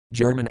 American,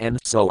 German and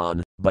so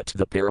on, but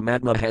the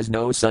Paramatma has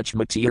no such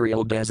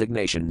material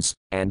designations,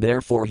 and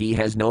therefore he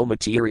has no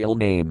material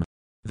name.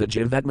 The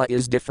Jivatma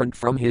is different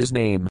from his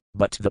name,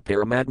 but the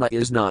Paramatma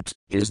is not.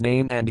 His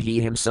name and he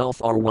himself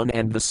are one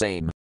and the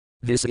same.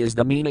 This is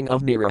the meaning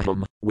of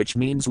Niraham, which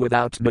means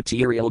without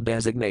material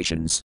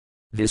designations.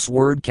 This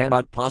word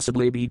cannot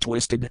possibly be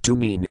twisted to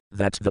mean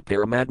that the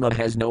Paramatma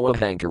has no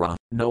ahankara,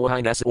 no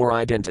I-ness or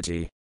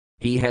identity.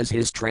 He has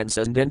his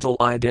transcendental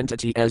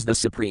identity as the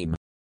Supreme.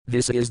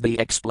 This is the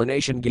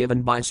explanation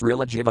given by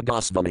Srila Jiva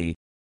Goswami.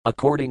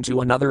 According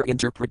to another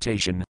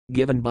interpretation,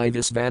 given by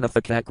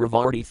Visvanatha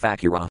Chakravarti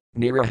Thakura,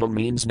 Niraham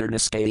means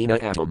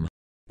Nirniskayina atom.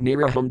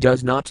 Niraham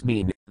does not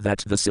mean that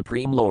the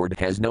Supreme Lord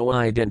has no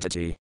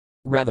identity.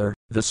 Rather,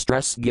 the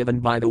stress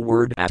given by the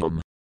word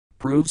atom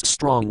proves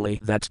strongly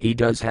that he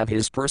does have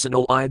his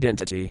personal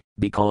identity,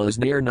 because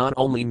Nir not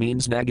only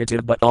means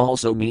negative but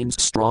also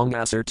means strong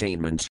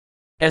ascertainment.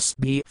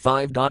 SB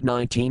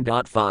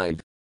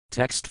 5.19.5.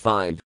 Text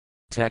 5.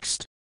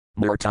 Text.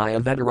 Martaya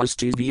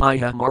Vedarastus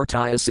Viha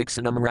Martaya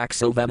Sixanam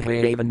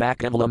Raksovamhayavan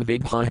Makavalam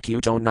Vigha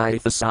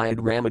Kutonithasayad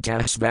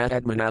Ramatah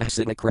Svatadmanah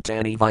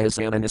Siddhakratani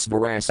Vyasamanis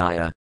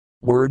Varasaya.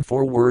 Word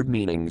for word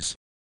meanings.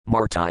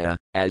 Martaya,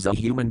 as a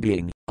human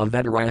being, a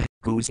Vedara,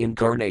 whose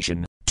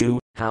incarnation, 2,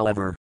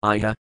 however,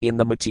 Iha, in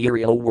the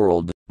material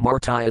world,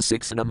 Martaya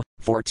Sixanam,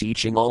 for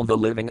teaching all the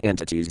living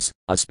entities,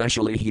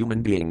 especially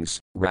human beings,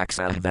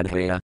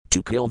 Raksavadhaya,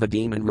 to kill the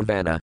demon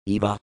Ravana,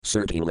 Eva,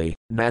 certainly,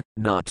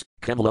 not,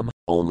 Kevalam,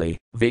 only,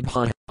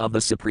 Vigha, of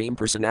the Supreme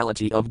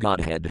Personality of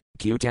Godhead,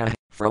 Kuta,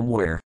 from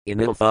where,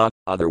 Iniltha,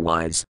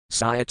 otherwise,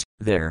 Sayat,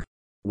 there.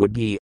 Would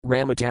be,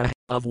 Ramatah,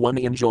 of one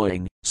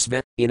enjoying,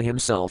 Svet, in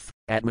himself,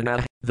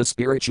 Atmanah, the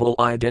spiritual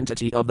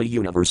identity of the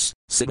universe,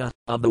 Siddha,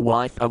 of the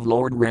wife of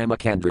Lord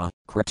Ramakandra,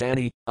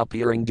 Kratani,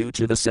 appearing due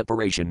to the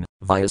separation,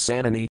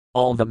 Vyasanani,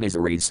 all the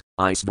miseries,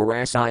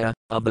 Isvarasaya,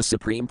 of the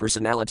Supreme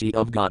Personality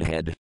of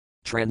Godhead.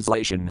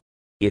 Translation.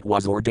 It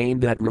was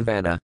ordained that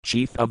Ravana,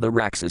 chief of the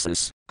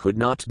Rakshasas, could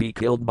not be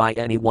killed by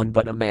anyone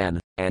but a man,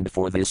 and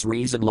for this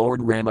reason Lord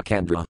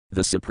Ramakandra,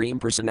 the Supreme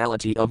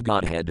Personality of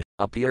Godhead,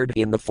 appeared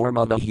in the form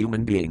of a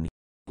human being.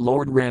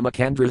 Lord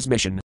Ramakandra's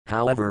mission,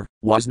 however,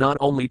 was not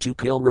only to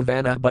kill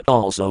Ravana but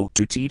also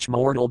to teach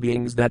mortal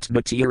beings that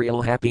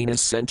material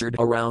happiness centered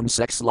around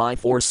sex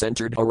life or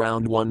centered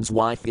around one's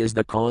wife is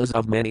the cause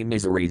of many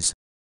miseries.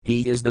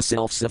 He is the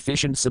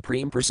self-sufficient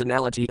Supreme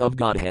Personality of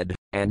Godhead,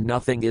 and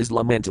nothing is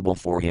lamentable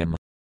for him.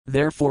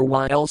 Therefore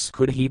why else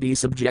could he be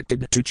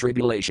subjected to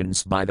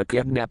tribulations by the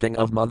kidnapping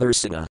of Mother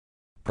Sita?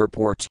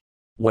 Purport.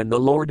 When the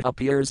Lord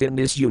appears in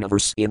this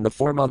universe in the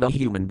form of a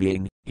human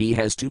being, he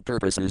has two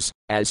purposes,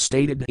 as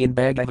stated in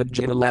Bhagavad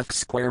Gita left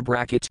square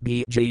bracket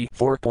BG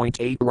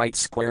 4.8 right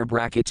square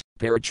bracket,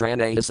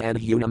 Paratranayas and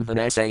Hunam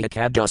Vanasaya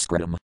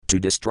Kaduskritam, to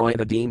destroy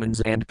the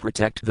demons and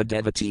protect the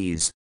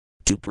devotees.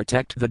 To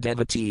protect the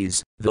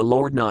devotees, the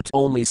Lord not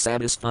only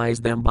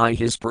satisfies them by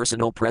his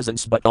personal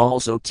presence but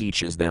also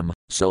teaches them,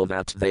 so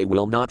that they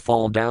will not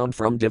fall down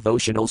from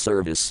devotional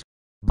service.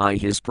 By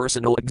his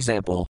personal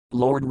example,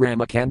 Lord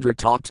Ramakandra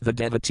taught the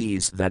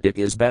devotees that it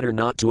is better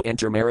not to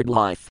enter married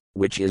life,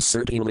 which is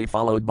certainly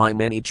followed by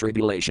many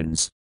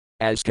tribulations.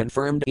 As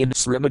confirmed in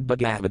Srimad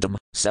Bhagavatam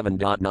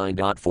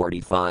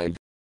 7.9.45.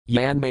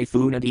 Yan may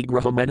funadi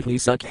grahamedhi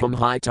sukham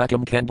hi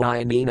tukam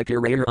kandayanina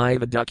karir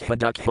iva dukha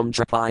dukham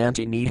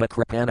trapayanti niha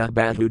kripana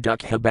bahu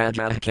dukha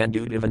bajah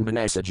kandudivan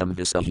manasajam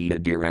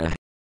visahita dira.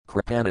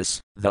 Kripanas,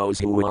 those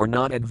who are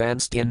not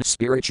advanced in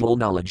spiritual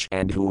knowledge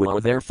and who are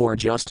therefore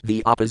just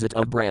the opposite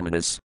of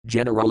Brahmanas,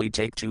 generally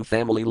take to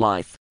family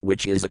life,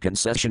 which is a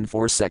concession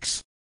for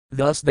sex.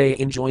 Thus they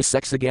enjoy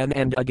sex again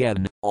and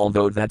again,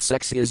 although that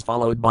sex is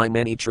followed by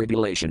many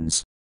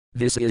tribulations.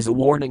 This is a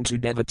warning to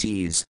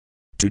devotees.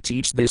 To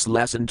teach this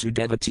lesson to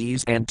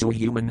devotees and to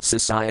human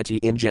society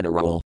in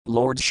general,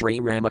 Lord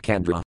Sri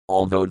Ramacandra,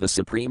 although the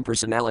Supreme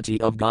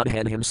Personality of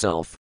Godhead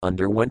himself,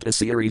 underwent a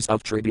series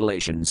of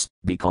tribulations,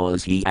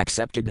 because he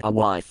accepted a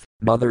wife,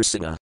 Mother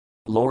Sita.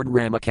 Lord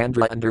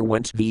Ramacandra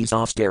underwent these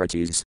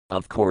austerities,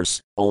 of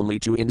course, only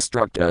to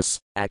instruct us.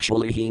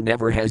 Actually, he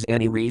never has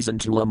any reason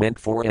to lament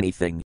for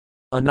anything.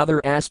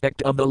 Another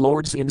aspect of the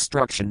Lord's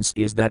instructions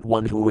is that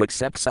one who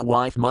accepts a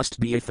wife must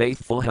be a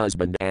faithful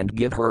husband and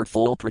give her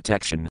full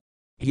protection.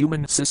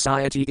 Human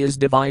society is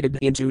divided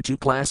into two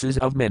classes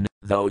of men,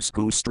 those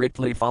who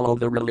strictly follow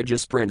the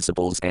religious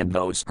principles and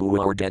those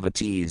who are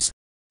devotees.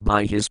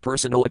 By his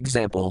personal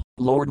example,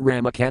 Lord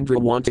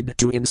Ramacandra wanted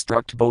to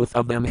instruct both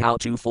of them how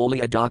to fully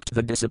adopt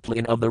the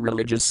discipline of the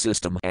religious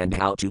system and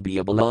how to be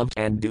a beloved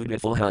and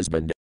dutiful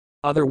husband.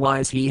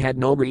 Otherwise, he had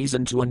no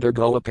reason to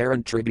undergo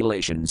apparent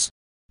tribulations.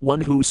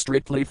 One who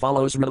strictly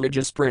follows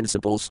religious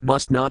principles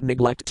must not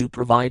neglect to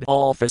provide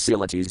all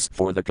facilities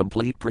for the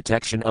complete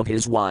protection of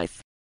his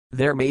wife.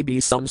 There may be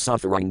some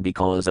suffering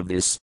because of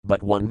this,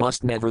 but one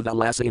must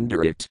nevertheless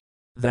endure it.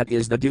 That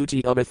is the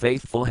duty of a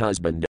faithful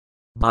husband.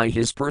 By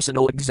his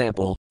personal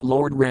example,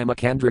 Lord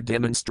Ramacandra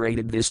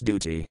demonstrated this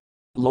duty.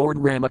 Lord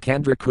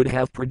Ramacandra could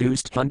have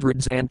produced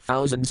hundreds and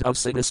thousands of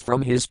siddhis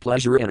from his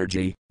pleasure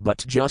energy,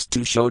 but just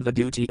to show the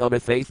duty of a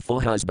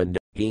faithful husband,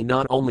 he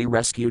not only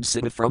rescued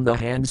Sita from the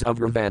hands of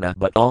Ravana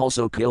but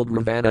also killed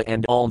Ravana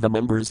and all the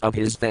members of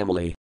his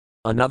family.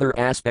 Another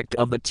aspect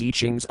of the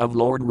teachings of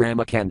Lord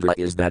Ramacandra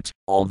is that,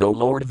 although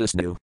Lord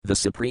Vishnu, the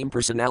Supreme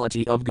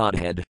Personality of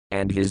Godhead,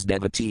 and his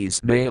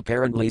devotees may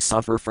apparently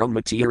suffer from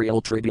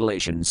material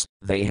tribulations,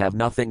 they have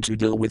nothing to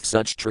do with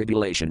such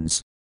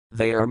tribulations.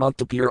 They are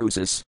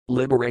Muktapurusas,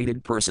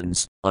 liberated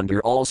persons, under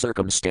all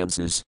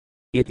circumstances.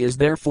 It is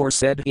therefore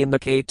said in the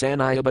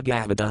Caitanya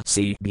Bhagavata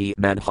C.B.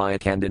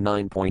 Madhyakanda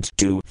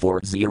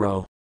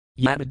 9.240.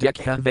 Yada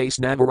dekha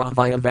Vaisnavara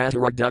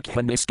Vyavatara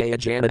dukha niskaya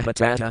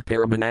janatata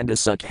paramananda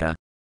sukha.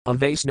 A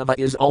Vaisnava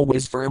is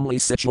always firmly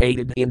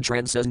situated in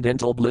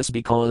transcendental bliss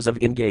because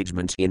of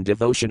engagement in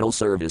devotional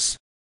service.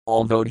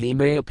 Although he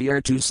may appear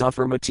to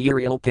suffer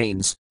material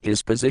pains,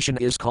 his position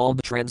is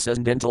called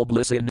transcendental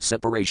bliss in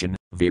separation,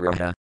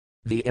 viraha.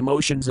 The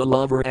emotions a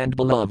lover and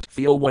beloved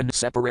feel when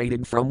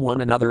separated from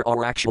one another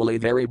are actually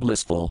very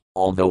blissful,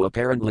 although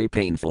apparently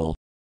painful.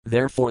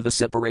 Therefore the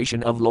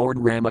separation of Lord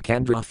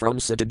Ramacandra from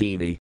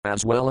Sitadevi,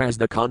 as well as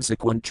the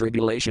consequent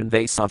tribulation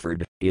they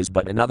suffered, is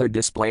but another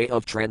display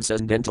of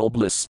transcendental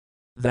bliss.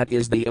 That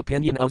is the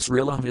opinion of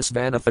Srila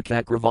Visvanatha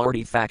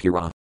Chakravarti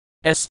Thakura.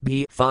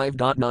 SB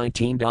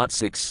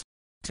 5.19.6.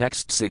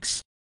 Text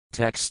 6.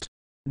 Text.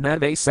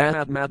 Nave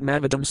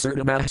Sahatmatmavadam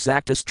Surdamah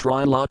Saktas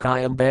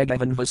Trilokayam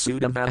Bhagavan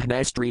Vasudam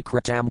Ahnastri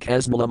Kratam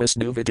Kasmalamas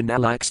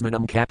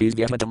Nuvitanalaxmanam Kapis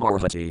Yavadam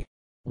Arhati.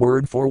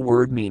 Word for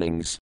word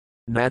meanings.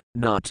 Nat,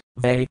 not,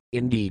 they,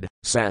 indeed,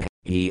 Sah,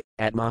 he,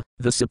 Atma,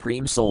 the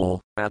Supreme Soul,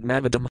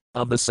 Atmavadam,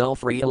 of the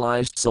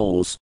self-realized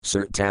souls,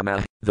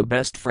 Surtama, the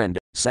best friend,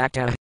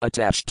 Sakta,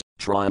 attached,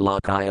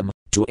 Trilokayam,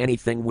 to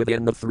anything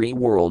within the three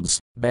worlds,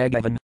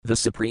 Bhagavan, the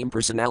Supreme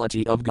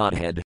Personality of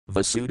Godhead,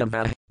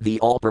 Vasudama, the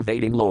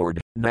all-pervading Lord,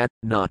 Nat,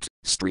 not,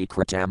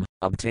 Strikritam,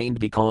 obtained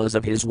because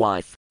of his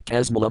wife,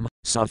 Kasmalam,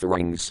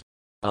 sufferings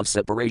of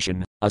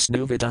separation,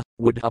 Asnuvita,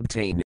 would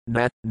obtain,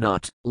 Nat,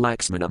 not,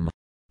 Laxmanam.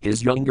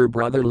 His younger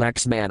brother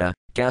Laxmana,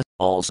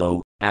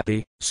 also,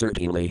 Api,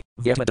 certainly,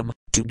 Vyavadam,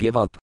 to give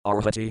up,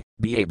 Arhati,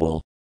 be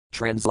able.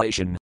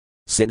 Translation.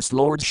 Since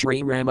Lord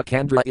Sri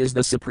Ramacandra is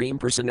the Supreme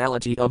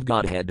Personality of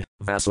Godhead,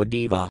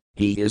 Vasudeva,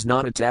 he is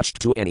not attached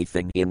to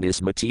anything in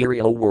this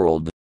material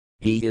world.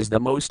 He is the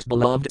most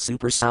beloved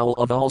supersoul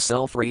of all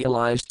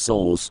self-realized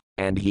souls,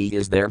 and he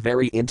is their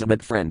very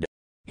intimate friend.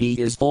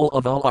 He is full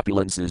of all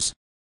opulences.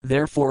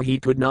 Therefore he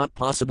could not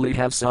possibly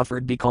have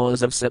suffered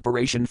because of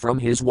separation from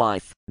his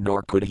wife,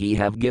 nor could he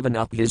have given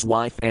up his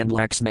wife and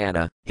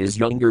Laxmana, his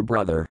younger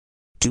brother.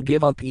 To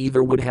give up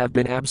either would have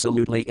been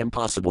absolutely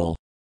impossible.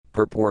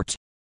 Purport.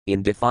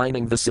 In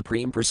defining the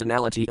Supreme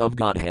Personality of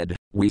Godhead,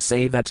 we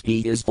say that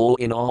he is full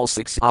in all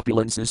six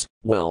opulences,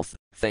 wealth,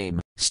 fame,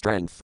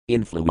 strength,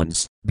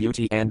 influence,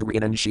 beauty and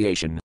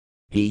renunciation.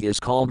 He is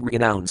called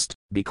renounced,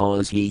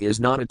 because he is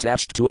not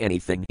attached to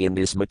anything in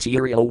this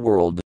material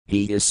world,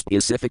 he is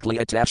specifically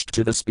attached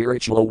to the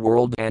spiritual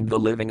world and the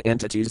living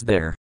entities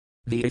there.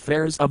 The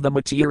affairs of the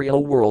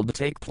material world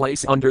take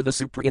place under the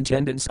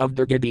superintendence of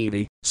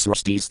Durgadevi,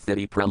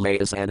 Srastisthiti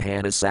Pralayas and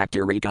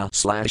Hanasaktarika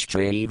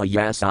 /Chaiva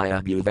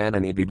Yasaya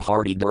Bhuvanani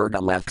Bibharti Durga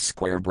left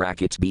square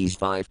bracket B's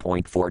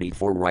 5.44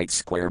 right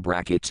square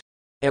bracket.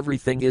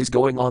 Everything is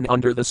going on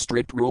under the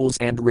strict rules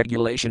and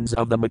regulations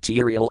of the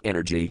material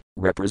energy,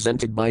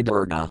 represented by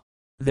Durga.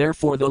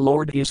 Therefore the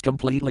Lord is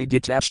completely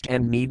detached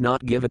and need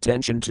not give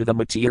attention to the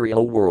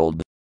material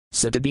world.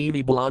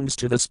 Sitadevi belongs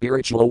to the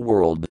spiritual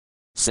world.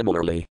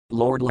 Similarly,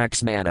 Lord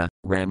Laxmana,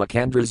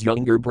 Ramakandra's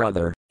younger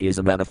brother, is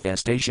a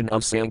manifestation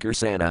of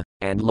Sankarsana,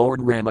 and Lord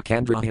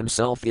Ramacandra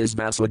himself is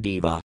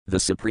Vasudeva, the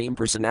Supreme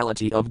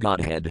Personality of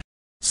Godhead.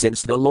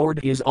 Since the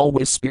Lord is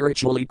always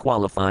spiritually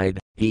qualified,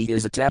 He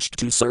is attached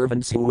to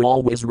servants who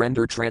always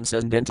render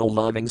transcendental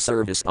loving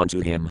service unto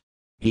him.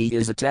 He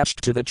is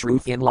attached to the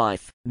truth in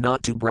life,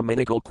 not to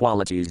Brahminical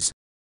qualities.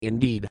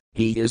 Indeed,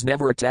 he is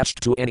never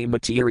attached to any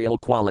material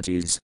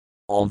qualities.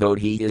 Although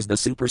he is the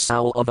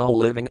supersoul of all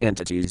living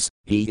entities,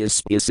 he is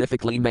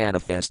specifically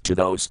manifest to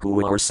those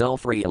who are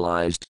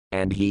self-realized,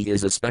 and he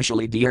is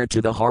especially dear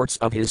to the hearts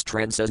of his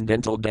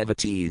transcendental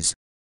devotees.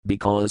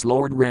 Because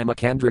Lord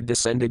Ramachandra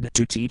descended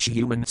to teach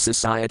human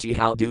society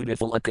how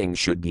dutiful a king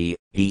should be,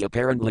 he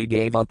apparently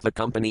gave up the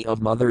company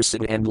of Mother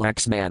Sita and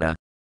Laxmana.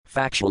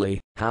 Factually,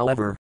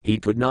 however, he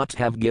could not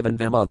have given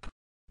them up.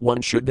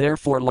 One should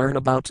therefore learn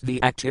about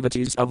the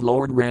activities of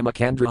Lord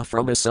Ramachandra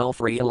from a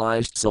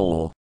self-realized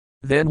soul.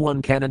 Then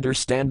one can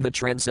understand the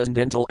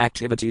transcendental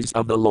activities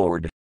of the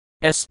Lord.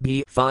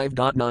 SB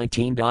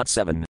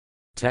 5.19.7.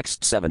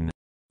 Text 7.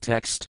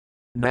 Text.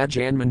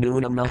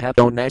 Najanmanunam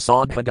nahato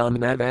nasadhadam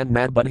navan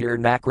madbadhir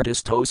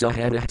nakritis tosa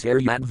hadahter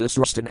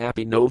yadvisrustan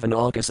api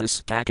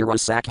novanalkasis takara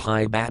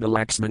sakhai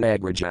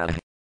badalaxmanagrajah.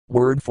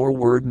 Word for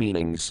word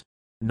meanings.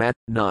 Nat,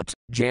 not,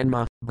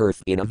 Janma,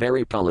 birth in a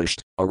very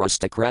polished,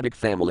 aristocratic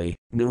family,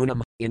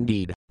 Nunam,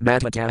 indeed,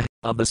 Matata,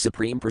 of the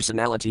Supreme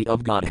Personality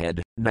of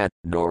Godhead, Nat,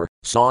 nor,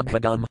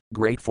 Sadhadam,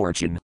 great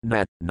fortune,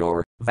 Nat,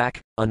 nor,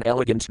 Vak, an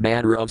elegant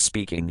manner of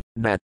speaking,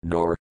 Nat,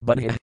 nor,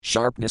 Budhya,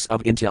 sharpness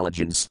of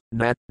intelligence,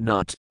 Nat,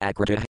 not,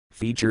 Akrita,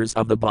 features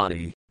of the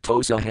body,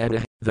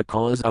 Tosahada, the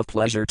cause of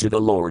pleasure to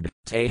the Lord,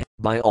 Te,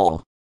 by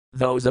all.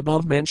 Those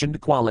above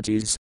mentioned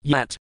qualities,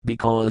 yet,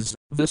 because,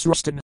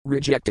 Visrustan,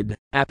 rejected,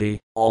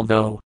 Api,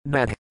 although,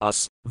 Nat,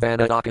 us,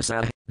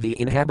 Vanadakasa, the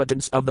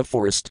inhabitants of the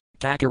forest,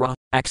 Takara,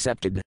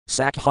 accepted,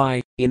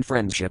 Sakhai, in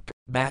friendship,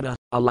 Bada,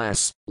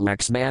 alas,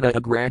 Laxmana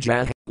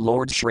Agraja,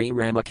 Lord Sri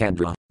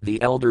Ramachandra,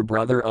 the elder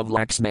brother of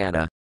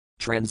Laxmana.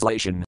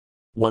 Translation.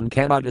 One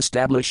cannot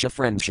establish a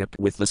friendship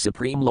with the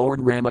Supreme Lord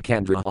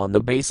Ramachandra on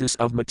the basis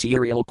of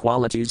material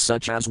qualities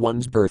such as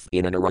one's birth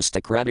in an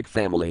aristocratic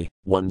family,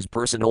 one's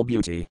personal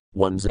beauty,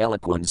 one's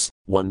eloquence,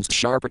 one's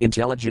sharp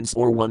intelligence,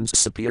 or one's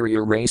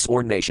superior race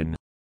or nation.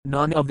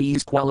 None of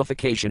these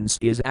qualifications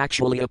is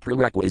actually a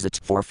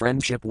prerequisite for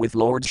friendship with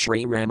Lord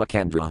Sri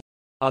Ramachandra.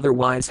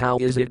 Otherwise, how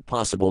is it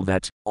possible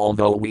that,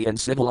 although we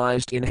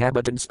uncivilized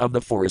inhabitants of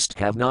the forest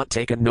have not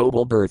taken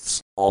noble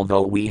births,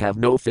 although we have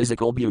no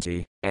physical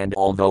beauty, and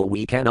although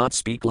we cannot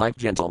speak like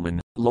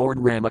gentlemen, Lord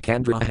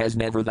Ramachandra has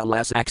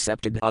nevertheless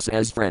accepted us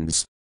as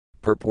friends?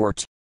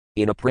 Purport.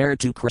 In a prayer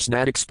to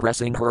Krishna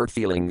expressing her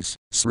feelings,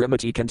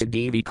 Srimati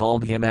Kantadevi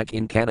called him Ak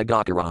in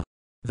Kanagakara.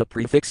 The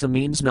prefix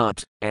means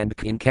not, and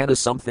Kinkana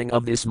something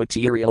of this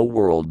material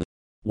world.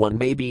 One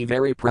may be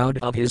very proud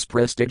of his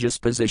prestigious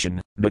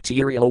position,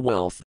 material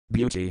wealth,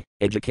 beauty,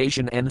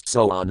 education, and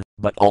so on,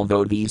 but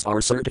although these are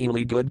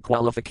certainly good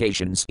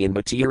qualifications in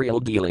material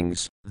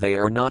dealings, they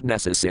are not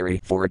necessary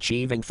for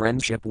achieving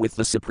friendship with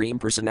the Supreme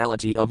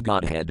Personality of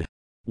Godhead.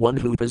 One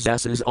who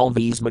possesses all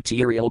these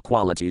material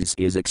qualities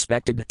is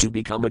expected to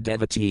become a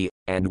devotee,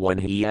 and when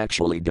he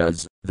actually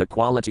does, the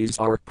qualities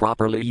are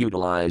properly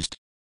utilized.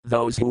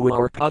 Those who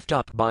are puffed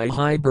up by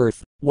high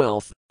birth,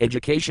 wealth,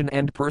 education,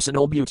 and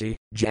personal beauty,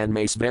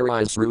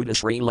 Janmasvaris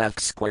Rudashri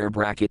left square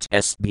bracket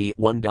SB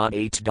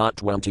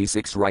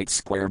 1.8.26 right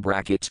square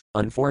bracket,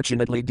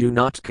 unfortunately do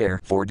not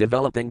care for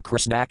developing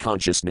Krishna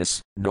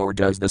consciousness, nor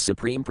does the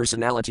Supreme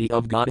Personality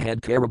of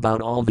Godhead care about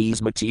all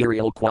these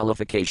material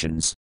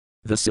qualifications.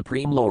 The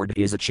Supreme Lord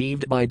is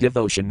achieved by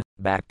devotion,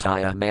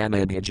 Bhaktaya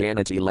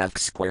Manadhijanati left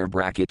square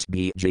bracket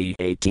BG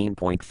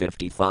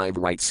 18.55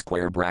 right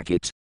square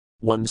bracket.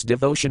 One's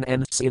devotion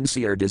and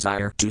sincere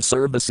desire to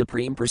serve the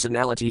Supreme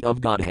Personality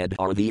of Godhead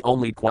are the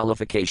only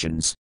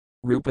qualifications.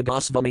 Rupa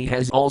Goswami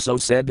has also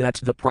said that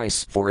the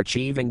price for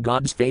achieving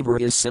God's favor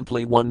is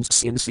simply one's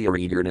sincere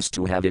eagerness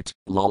to have it,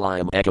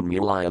 lalayam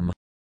ekamulayam.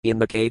 In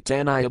the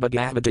Caitanya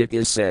Bhagavad it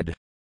is said,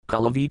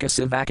 Kalavika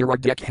Sivakara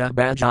Dekha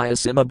Bhajaya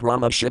Sima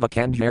Brahma Shiva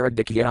Kandhara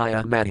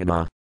Dikyaya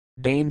Mahima.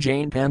 Dane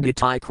Jain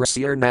Panditai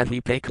Krasir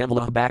Nahi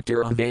Pekavla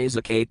Bhaktir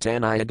Avesa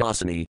Caitanya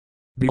Dasani.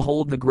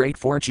 Behold the great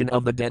fortune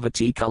of the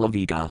devotee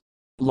Kalavika.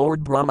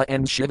 Lord Brahma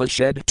and Shiva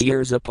shed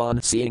tears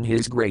upon seeing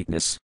his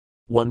greatness.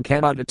 One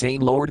cannot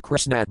attain Lord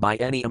Krishna by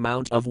any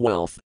amount of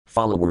wealth,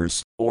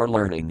 followers, or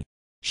learning.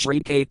 Sri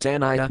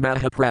Caitanya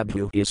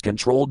Mahaprabhu is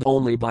controlled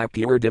only by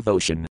pure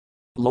devotion.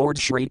 Lord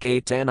Sri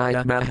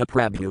Caitanya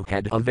Mahaprabhu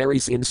had a very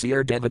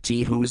sincere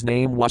devotee whose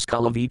name was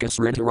Kalavika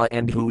Sridhara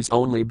and whose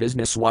only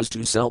business was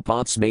to sell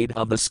pots made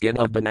of the skin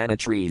of banana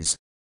trees.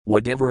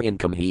 Whatever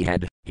income he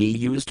had, he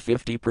used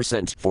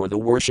 50% for the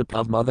worship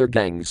of Mother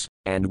Ganges,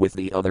 and with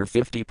the other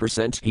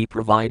 50% he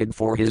provided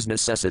for his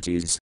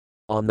necessities.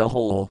 On the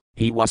whole,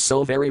 he was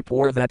so very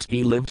poor that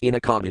he lived in a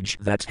cottage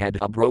that had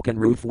a broken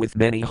roof with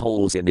many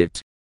holes in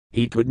it.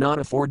 He could not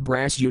afford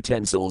brass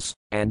utensils,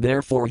 and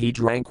therefore he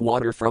drank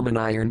water from an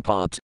iron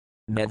pot.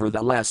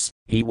 Nevertheless,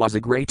 he was a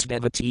great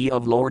devotee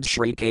of Lord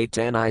Sri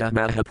Caitanya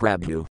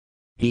Mahaprabhu.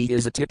 He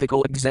is a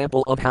typical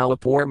example of how a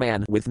poor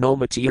man with no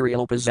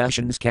material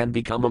possessions can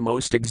become a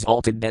most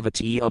exalted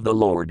devotee of the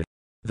Lord.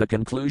 The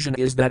conclusion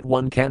is that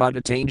one cannot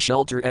attain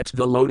shelter at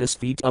the lotus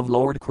feet of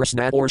Lord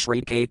Krishna or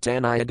Sri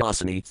Caitanya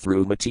Dasani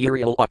through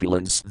material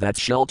opulence. That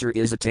shelter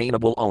is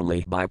attainable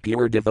only by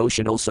pure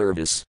devotional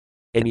service.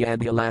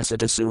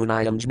 Inyadhilasata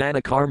sunayam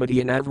jnana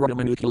karmadi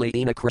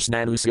anavradamanukulina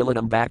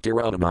krishnanusilitam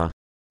bhaktirodama.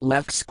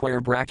 Left square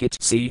bracket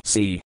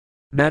CC.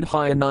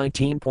 Madhya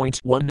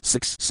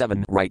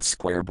 19.167 right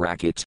square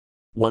bracket.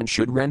 One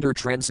should render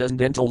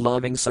transcendental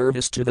loving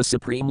service to the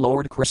Supreme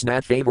Lord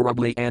Krishna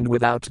favorably and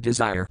without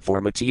desire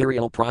for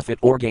material profit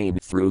or gain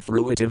through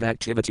fruitive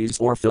activities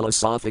or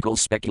philosophical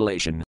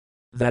speculation.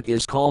 That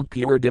is called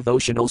pure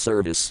devotional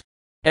service.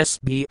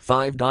 SB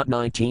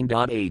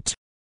 5.19.8.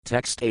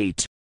 Text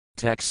 8.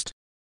 Text.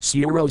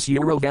 00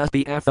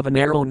 Vathi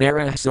Athavanaro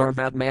Narah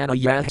Sarvatmana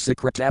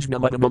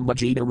Yahsakratajnamadamam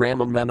Majida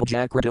Ramam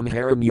Manajakritam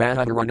Haram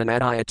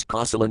Yahadarananadayat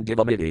Kausalan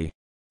Divamiti.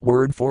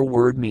 Word for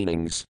word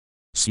meanings.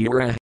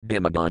 Sura,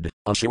 demigod,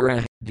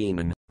 Ashura,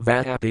 demon,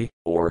 Vahapi,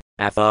 or,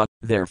 Atha,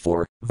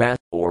 therefore, Vat,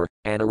 or,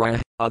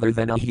 Anara, other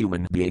than a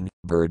human being,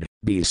 bird,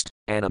 beast,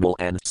 animal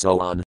and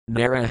so on,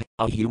 Nara,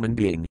 a human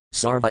being,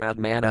 Sarva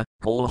Atmana,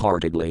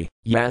 wholeheartedly,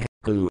 Yah,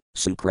 who,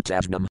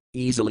 Sukratajnam,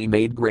 easily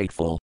made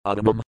grateful,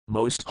 Adamam,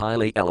 most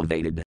highly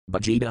elevated,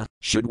 Bhajita,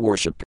 should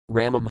worship,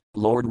 Ramam,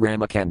 Lord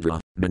Ramakandra,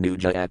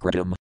 Manuja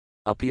Akritam,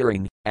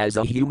 appearing, as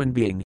a human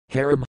being,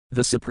 Haram,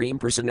 the Supreme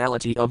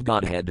Personality of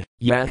Godhead,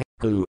 Yah,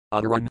 who,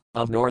 Uttaran,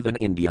 of northern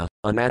India,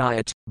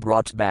 Anadayat,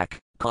 brought back,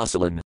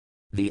 Kausalan,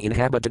 the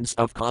inhabitants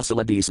of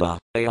Kausaladesa,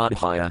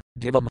 Ayodhya,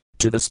 Divam,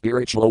 to the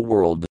spiritual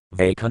world,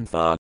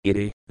 Vaikuntha,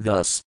 iti,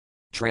 thus.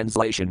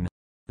 Translation.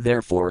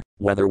 Therefore,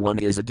 whether one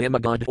is a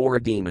demigod or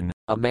a demon,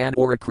 a man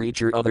or a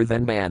creature other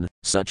than man,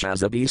 such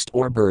as a beast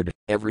or bird,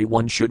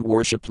 everyone should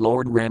worship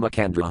Lord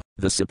Ramakandra,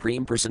 the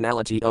Supreme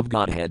Personality of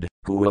Godhead,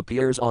 who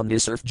appears on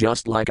this earth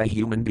just like a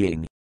human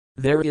being.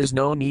 There is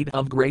no need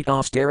of great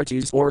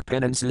austerities or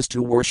penances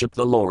to worship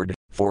the Lord,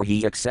 for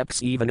he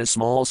accepts even a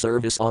small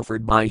service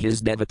offered by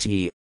his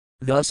devotee.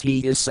 Thus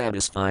he is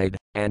satisfied,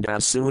 and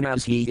as soon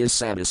as he is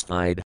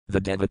satisfied, the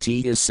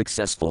devotee is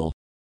successful.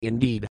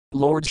 Indeed,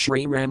 Lord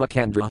Sri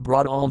Ramakandra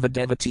brought all the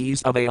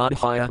devotees of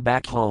Ayodhya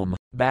back home,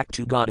 back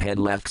to Godhead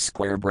left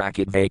square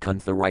bracket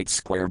Vaikuntha right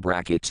square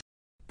bracket.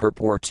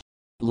 Purport.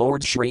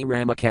 Lord Sri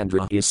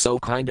Ramakandra is so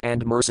kind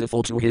and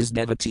merciful to his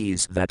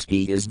devotees that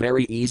he is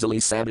very easily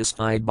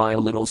satisfied by a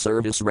little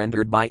service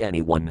rendered by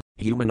anyone,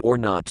 human or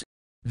not.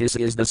 This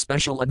is the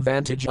special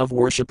advantage of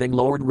worshipping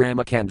Lord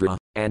Ramakandra,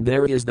 and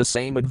there is the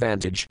same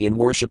advantage in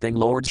worshipping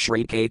Lord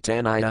Sri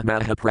Caitanya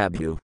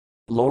Mahaprabhu.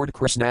 Lord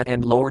Krishna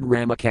and Lord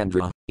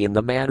Ramakandra, in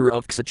the manner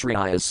of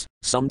Kshatriyas,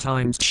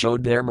 sometimes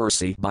showed their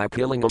mercy by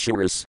killing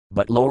Asuras,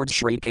 but Lord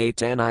Sri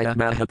Caitanya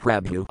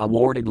Mahaprabhu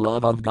awarded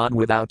love of God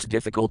without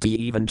difficulty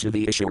even to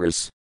the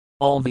Asuras.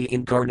 All the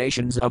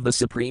incarnations of the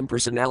Supreme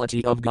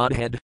Personality of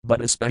Godhead,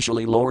 but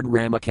especially Lord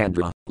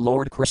Ramakandra,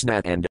 Lord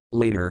Krishna and,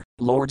 later,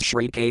 Lord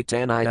Sri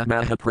Caitanya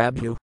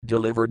Mahaprabhu,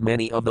 delivered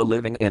many of the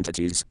living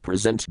entities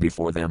present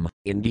before them,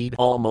 indeed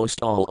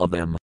almost all of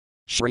them.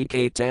 Sri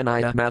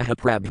Caitanya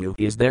Mahaprabhu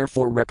is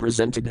therefore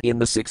represented in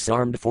the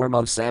six-armed form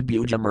of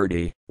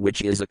Sabhujamurti,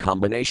 which is a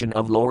combination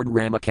of Lord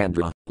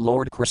Ramakandra,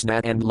 Lord Krishna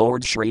and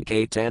Lord Sri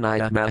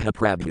Caitanya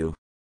Mahaprabhu.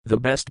 The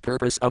best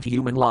purpose of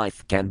human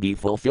life can be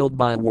fulfilled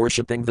by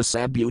worshipping the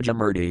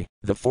Sabhujamurti,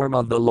 the form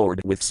of the Lord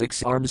with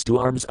 6 arms, 2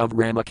 arms of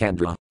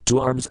Ramakandra, 2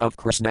 arms of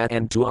Krishna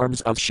and 2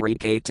 arms of Sri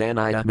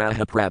Caitanya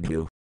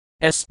Mahaprabhu.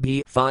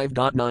 SB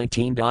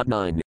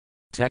 5.19.9.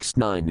 Text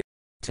 9.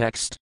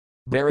 Text.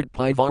 Bharat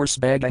Pivars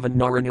Bhagavan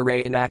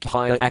Naranarayan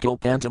Akhya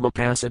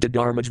Akilpantamapasata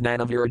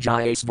Dharmajnana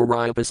Virajayas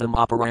Varayapasam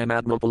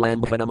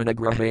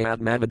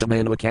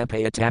Aparamatmapalambhanamanagrahayatmavadamanva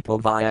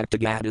Kampayatapo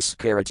Vyaktagatis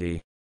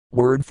Karati.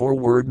 Word for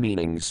word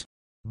meanings.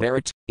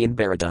 Bharat, in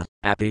Bharata,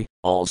 Api,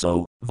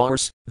 also,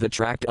 Vars, the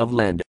tract of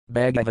land,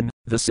 Bhagavan,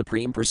 the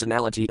Supreme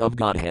Personality of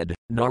Godhead,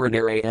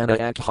 Naranarayana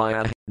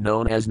Akhya,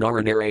 known as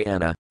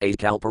Naranarayana,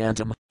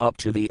 Akalparantam, up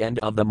to the end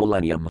of the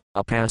millennium,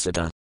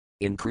 Apasata.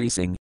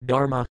 Increasing,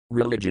 dharma,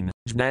 religion,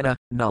 jnana,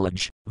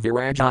 knowledge,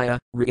 virajaya,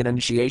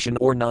 renunciation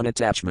or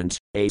non-attachment,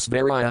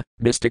 aisvarya,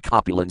 mystic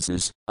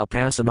opulences,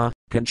 apasama,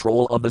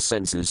 control of the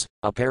senses,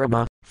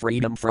 aparama,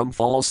 freedom from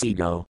false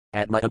ego,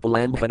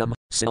 atma-upalambhanam,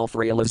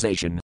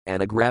 self-realization,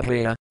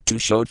 anagrahaya, to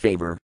show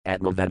favor,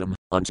 atmavedam,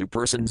 unto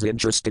persons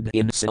interested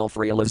in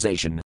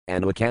self-realization,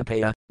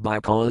 anvakampaya, by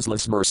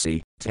causeless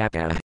mercy,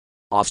 tapa.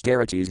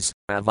 Austerities,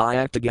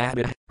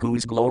 avayaktagata,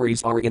 whose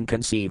glories are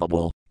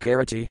inconceivable,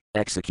 karati,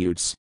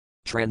 executes.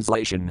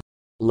 Translation.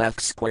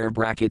 Left square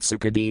bracket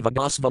Sukadeva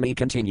Goswami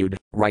continued,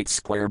 right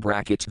square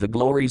bracket the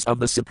glories of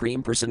the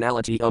Supreme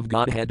Personality of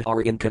Godhead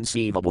are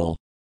inconceivable.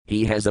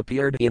 He has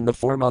appeared in the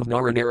form of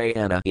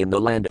Naranarayana in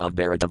the land of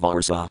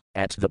Bharatavarsa,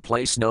 at the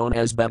place known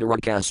as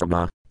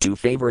Bhadarakasrama, to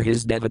favor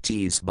his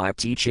devotees by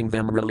teaching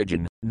them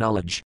religion,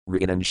 knowledge,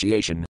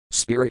 renunciation,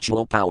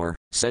 spiritual power,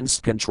 sense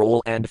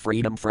control and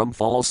freedom from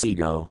false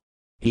ego.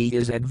 He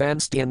is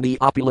advanced in the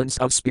opulence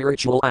of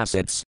spiritual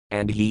assets,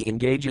 and he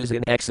engages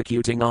in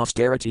executing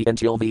austerity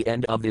until the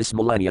end of this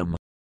millennium.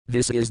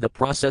 This is the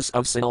process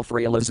of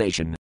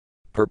self-realization.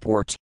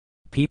 Purport.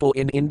 People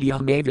in India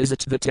may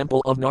visit the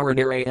temple of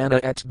Naranarayana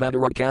at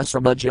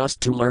Badarakasrama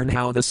just to learn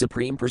how the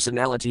Supreme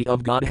Personality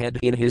of Godhead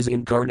in his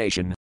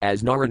incarnation,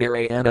 as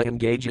Naranarayana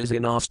engages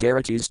in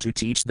austerities to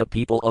teach the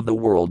people of the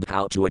world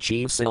how to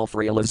achieve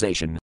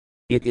self-realization.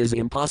 It is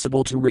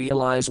impossible to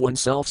realize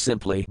oneself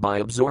simply by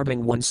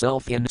absorbing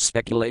oneself in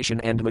speculation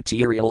and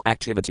material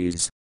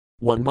activities.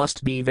 One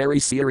must be very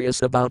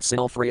serious about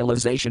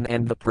self-realization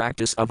and the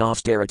practice of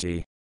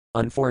austerity.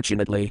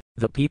 Unfortunately,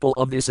 the people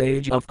of this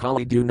age of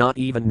Kali do not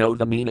even know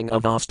the meaning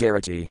of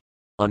austerity.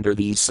 Under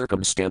these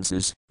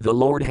circumstances, the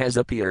Lord has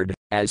appeared,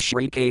 as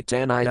Sri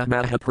Caitanya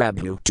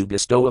Mahaprabhu, to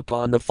bestow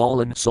upon the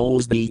fallen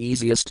souls the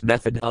easiest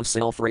method of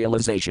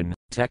self-realization,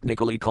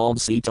 technically called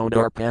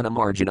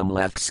Cetodarpanamarjanam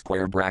left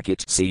square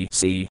bracket c.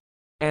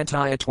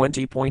 Antaya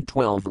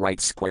 20.12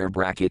 right square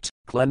bracket,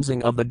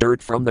 cleansing of the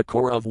dirt from the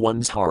core of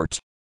one's heart.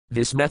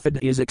 This method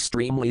is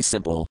extremely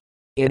simple.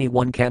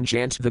 Anyone can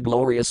chant the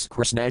glorious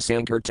Krishna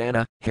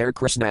Sankirtana, Hare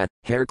Krishna,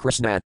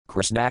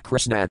 Krishna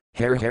Krishna,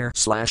 Hare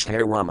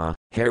Rama,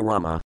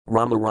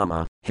 Rama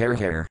Rama,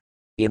 Hare.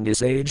 In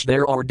this age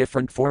there are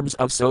different forms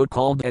of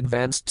so-called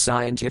advanced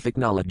scientific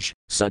knowledge,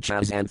 such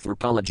as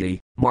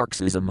anthropology,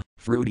 Marxism,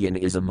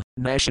 Freudianism,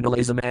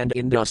 nationalism and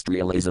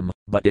industrialism,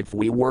 but if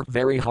we work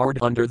very hard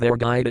under their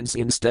guidance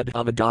instead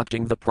of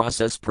adopting the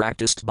process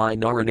practiced by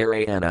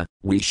Naranarayana,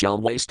 we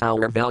shall waste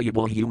our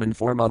valuable human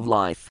form of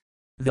life.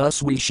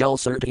 Thus we shall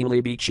certainly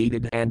be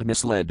cheated and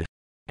misled.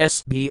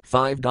 SB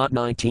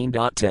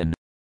 5.19.10.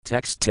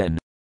 Text 10.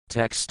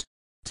 Text.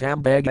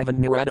 Tam Bhagavan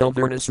Nirado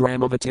Vernas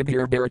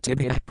Ramavatibhir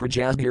Bharatibhir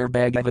Prajasbhir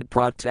Bhagavat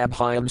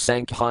Pratabhyam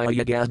Sankhya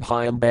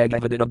Yagabhyam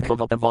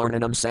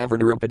Bhagavadinabhavavarnanam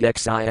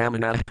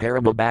Savarnarupadexayamana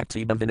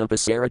Paramabhakti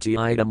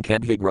Bhavinapasarati idam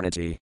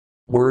Kedvigranati.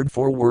 Word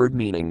for word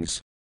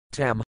meanings.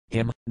 Tam,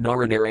 him,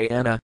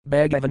 Naranarayana,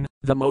 Bhagavan,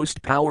 the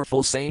most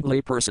powerful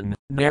saintly person,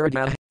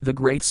 Narada, the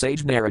great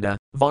sage Narada,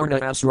 Varna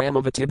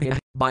Asramavatibhya,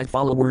 by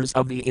followers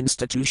of the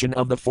institution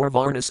of the four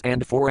Varnas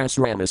and four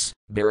Asramas,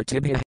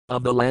 Bharatibhya,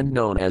 of the land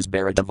known as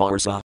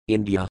Bharatavarsa,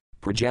 India,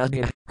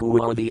 Prajabhya, who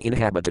are the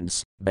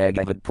inhabitants,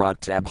 Bhagavat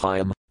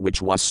Pratabhyam,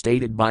 which was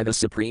stated by the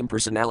Supreme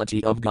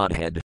Personality of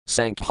Godhead,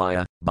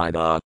 Sankhya, by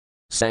the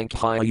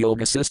Sankhya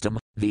Yoga system,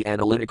 the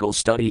analytical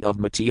study of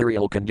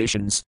material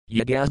conditions,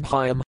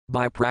 Yagabhyam,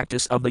 by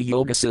practice of the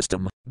Yoga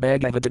system,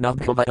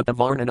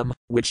 Bhagavadinabhavavarnanam,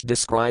 which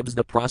describes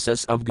the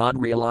process of God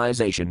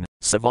realization,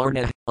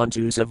 Savarna,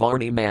 unto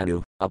Savarni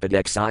Manu,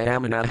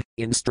 Upadexayamana,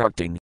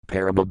 instructing,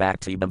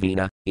 Paramabhakti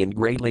Bhavina, in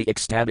greatly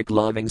ecstatic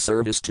loving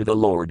service to the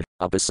Lord,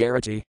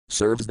 Upasarati,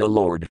 serves the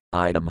Lord,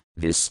 idam,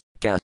 this,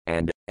 ka,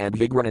 and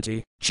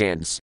Advigranati,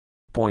 chance.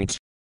 Point.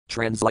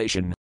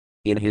 Translation.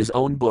 In his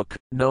own book,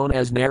 known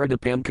as Narada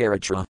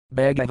Pankaratra,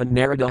 Bhagavan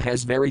Narada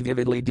has very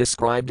vividly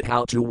described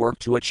how to work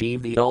to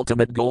achieve the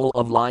ultimate goal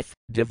of life,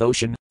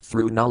 devotion,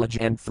 through knowledge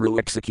and through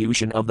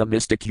execution of the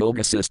mystic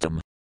yoga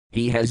system.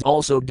 He has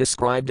also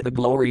described the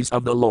glories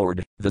of the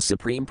Lord, the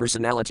Supreme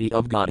Personality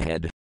of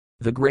Godhead.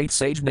 The great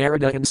sage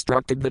Narada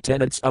instructed the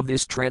tenets of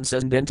this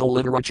transcendental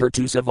literature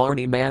to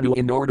Savarni Manu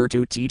in order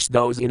to teach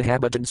those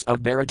inhabitants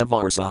of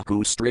Bharatavarsa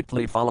who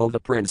strictly follow the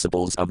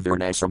principles of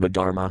Varnasrama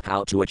Dharma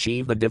how to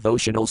achieve the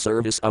devotional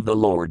service of the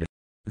Lord.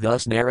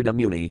 Thus Narada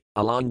Muni,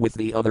 along with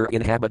the other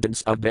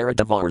inhabitants of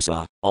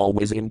Bharatavarsa,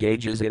 always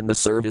engages in the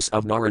service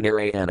of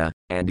Naranarayana,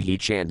 and he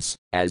chants,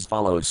 as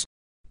follows.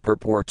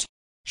 Purport.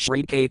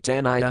 Sri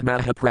Caitanya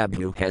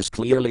Mahaprabhu has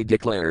clearly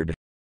declared,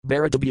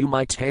 Bharatabu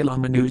Maitala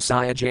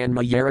Manusaya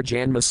Janma Yara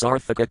Janma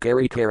Sarthaka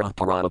Karikara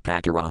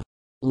Paramapakara.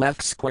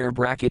 Left square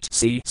bracket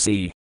c.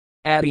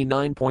 Adi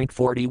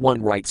 9.41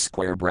 right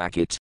square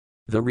bracket.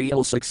 The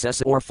real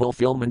success or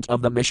fulfillment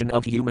of the mission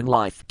of human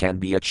life can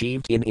be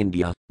achieved in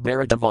India,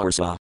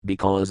 Bharatavarsa,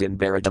 because in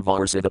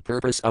Bharatavarsa the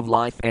purpose of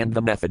life and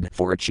the method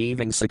for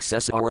achieving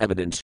success are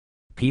evident.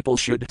 People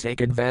should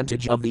take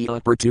advantage of the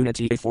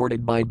opportunity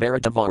afforded by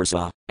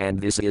Bharatavarsa,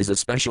 and this is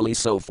especially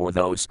so for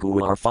those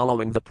who are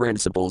following the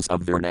principles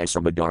of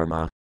Varnasrama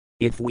Dharma.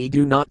 If we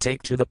do not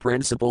take to the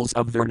principles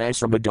of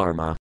Varnasrama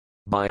Dharma,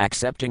 by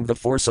accepting the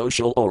four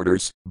social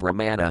orders,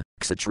 Brahmana,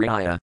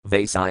 Kshatriya,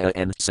 Vaisya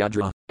and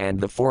Sudra, and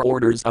the four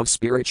orders of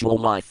spiritual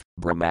life,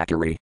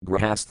 Brahmachari,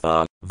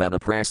 Grahastha,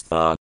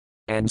 Vanaprastha,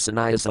 and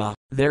Sannyasa,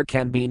 there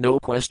can be no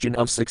question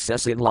of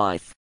success in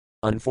life.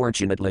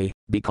 Unfortunately,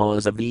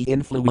 because of the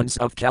influence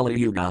of Kali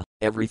Yuga,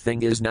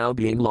 everything is now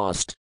being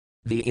lost.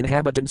 The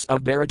inhabitants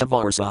of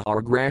Bharatavarsa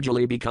are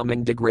gradually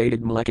becoming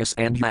degraded mlekas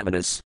and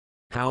yavanas.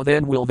 How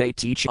then will they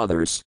teach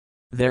others?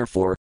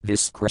 Therefore,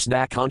 this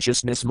Krishna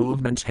consciousness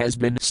movement has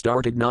been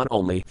started not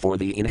only for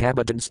the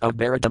inhabitants of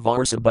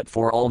Bharatavarsa but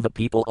for all the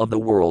people of the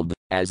world,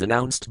 as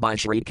announced by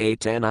Sri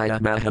Caitanya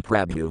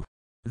Mahaprabhu.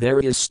 There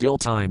is still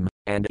time,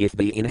 and if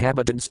the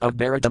inhabitants of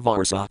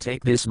Bharatavarsa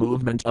take this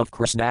movement of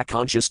Krishna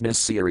consciousness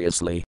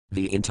seriously,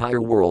 the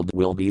entire world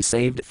will be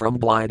saved from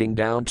gliding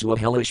down to a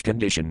hellish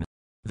condition.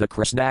 The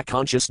Krishna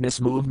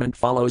consciousness movement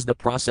follows the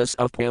process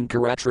of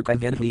Pankaratrika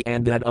Vinhi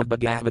and that of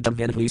Bhagavata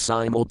Vinhi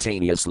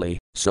simultaneously,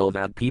 so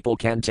that people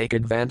can take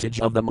advantage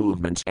of the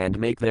movement and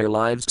make their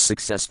lives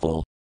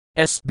successful.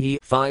 SB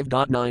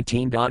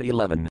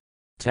 5.19.11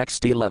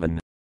 Text 11.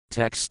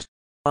 Text.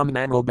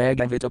 Namo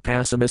Bhagavata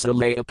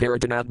Pasamisalaya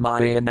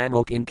Paradanatmaya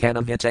Namok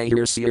Inkanavita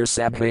Hirsir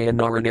Sabhaya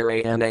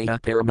Naranarayanaya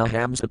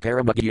Paramahamsa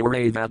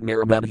Paramaguravat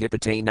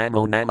Mirabadhipate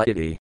Namo Nama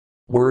Iti.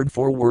 Word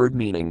for word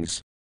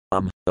meanings.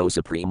 O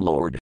Supreme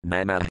Lord,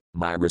 Nama,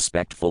 my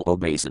respectful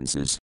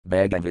obeisances,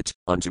 Bhagavat,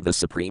 unto the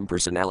Supreme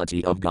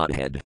Personality of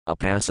Godhead,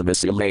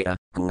 Apasamasilaya,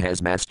 who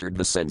has mastered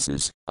the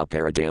senses,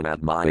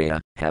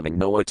 Aparadanatmaya, having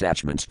no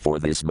attachment for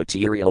this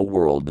material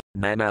world,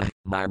 Nama,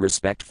 my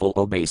respectful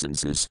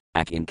obeisances,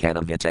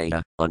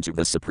 Akinkanavitaya, unto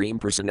the Supreme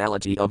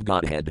Personality of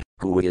Godhead,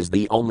 who is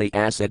the only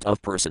asset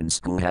of persons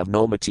who have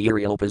no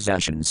material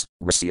possessions,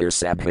 Rasir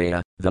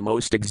Sabhaya, the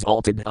most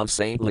exalted of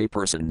saintly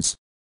persons.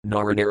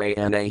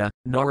 Naranarayanaya,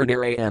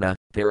 Naranarayana,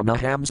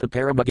 Paramahamsa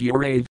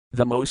Paramagurave,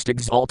 the most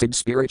exalted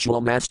spiritual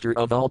master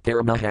of all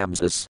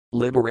Paramahamsas,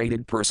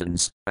 liberated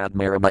persons,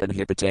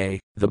 Atmaramadhipate,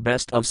 the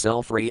best of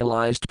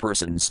self-realized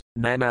persons,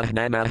 Namah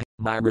Namah,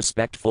 my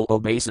respectful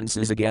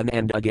obeisances again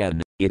and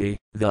again, iti,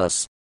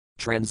 thus.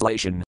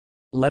 Translation.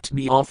 Let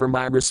me offer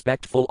my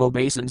respectful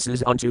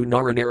obeisances unto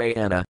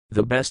Naranarayana,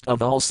 the best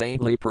of all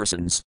saintly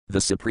persons,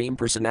 the Supreme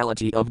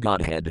Personality of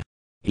Godhead.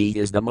 He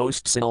is the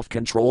most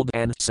self-controlled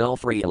and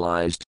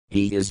self-realized,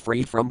 he is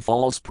free from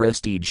false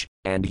prestige,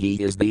 and he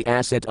is the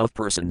asset of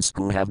persons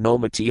who have no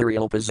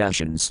material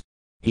possessions.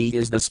 He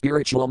is the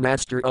spiritual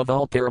master of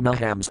all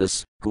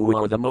Paramahamsas, who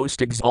are the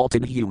most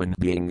exalted human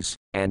beings,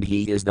 and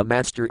he is the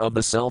master of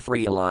the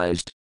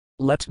self-realized.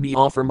 Let me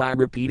offer my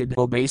repeated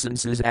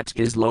obeisances at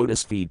his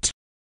lotus feet.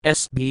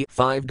 SB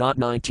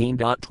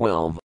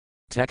 5.19.12.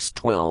 Text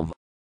 12.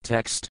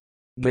 Text.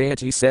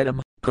 Gayati sedam,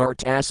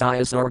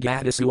 Kartasayas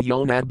Argatisu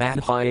Yonad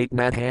Badhayat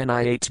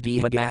Madhanayat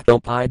Dihagato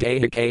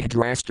Dehake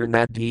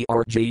Drasternat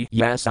Drg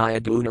Yasaya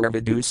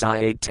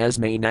Gunarvidusayat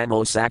Tesme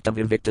Namo Sakta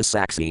Vivicta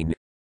Saxine.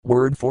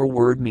 Word for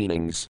word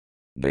meanings.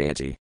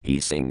 Gayati, he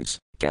sings,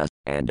 Ka,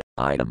 and,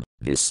 item,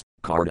 this,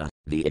 Karta,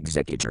 the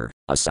executor,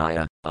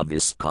 Asaya, of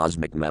this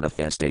cosmic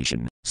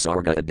manifestation,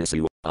 Sarga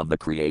Adisu, of the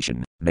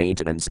creation,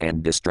 maintenance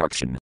and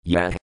destruction,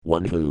 Yah,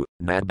 one who,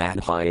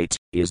 Nabadhayat,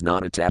 is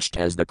not attached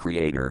as the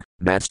creator,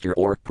 master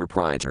or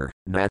proprietor,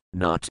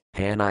 not,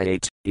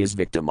 Hanayat, is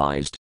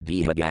victimized,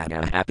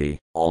 Dihagata happy,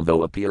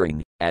 although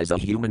appearing, as a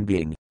human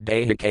being,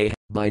 Dehake,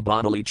 by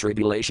bodily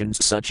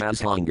tribulations such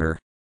as hunger,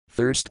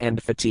 thirst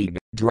and fatigue,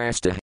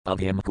 Drasta, of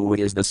him who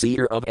is the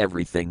seer of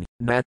everything,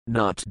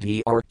 not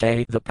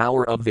Drk, the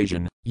power of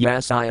vision,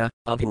 Yasaya,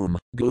 of whom,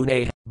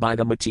 Gune, by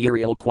the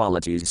material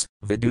qualities,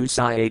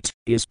 Vidusayate,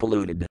 is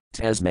polluted,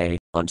 Tesme,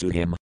 unto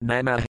him,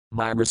 Nama,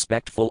 my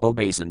respectful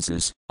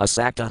obeisances,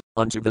 Asakta,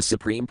 unto the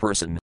Supreme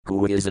Person,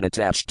 who is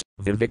unattached,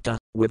 Vivicta,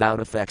 without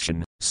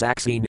affection,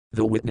 Saxine,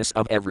 the witness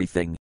of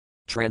everything.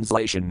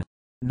 Translation.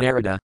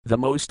 Narada, the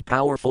most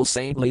powerful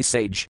saintly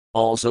sage,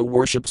 also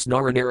worships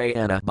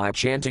Naranarayana by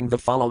chanting the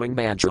following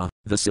mantra: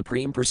 the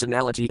Supreme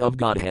Personality of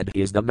Godhead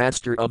is the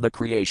master of the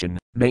creation,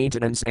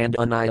 maintenance and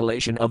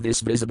annihilation of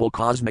this visible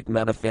cosmic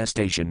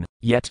manifestation,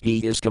 yet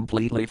he is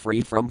completely free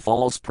from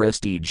false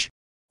prestige.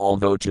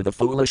 Although to the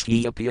foolish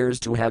he appears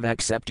to have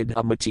accepted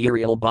a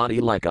material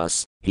body like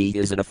us, he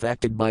is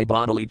unaffected by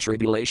bodily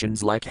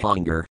tribulations like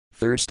hunger,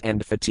 thirst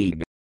and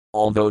fatigue.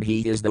 Although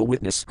he is the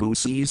witness who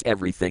sees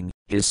everything,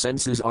 his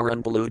senses are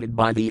unpolluted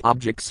by the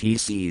objects he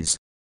sees.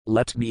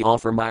 Let me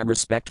offer my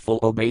respectful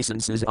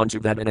obeisances unto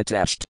that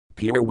unattached,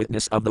 pure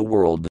witness of the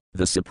world,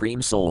 the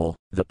Supreme Soul,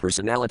 the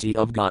Personality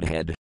of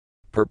Godhead.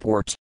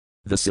 Purport.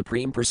 The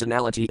Supreme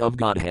Personality of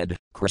Godhead,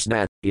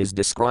 Krishna, is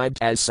described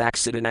as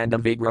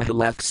Saksidananda Vigraha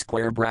left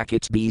square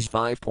bracket B's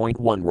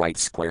 5.1 right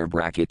square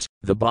bracket,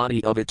 the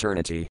body of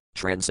eternity,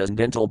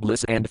 transcendental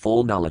bliss and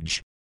full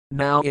knowledge.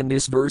 Now in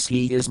this verse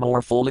he is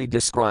more fully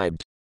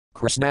described.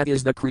 Krishna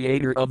is the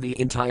creator of the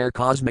entire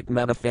cosmic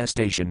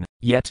manifestation,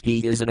 yet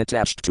he is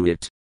unattached to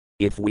it.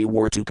 If we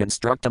were to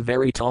construct a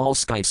very tall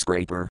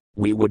skyscraper,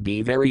 we would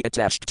be very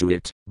attached to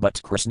it,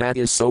 but Krishna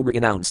is so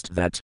renounced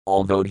that,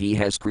 although he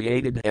has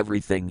created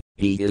everything,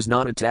 he is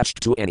not attached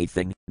to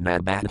anything,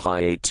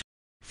 Nabadhayat.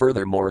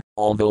 Furthermore,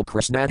 although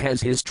Krishna has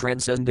his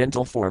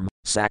transcendental form,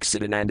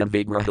 Saksidananda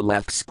Vigraha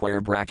left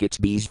square bracket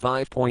B's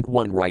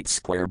 5.1 right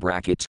square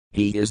bracket,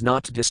 he is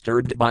not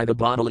disturbed by the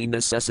bodily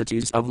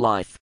necessities of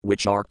life,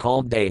 which are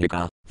called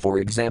dehika. For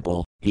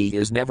example, he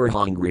is never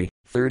hungry,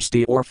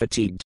 thirsty or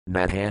fatigued,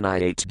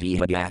 Nadhanayate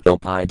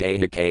Dihagatopai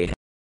dehike.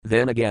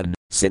 Then again,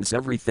 since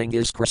everything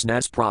is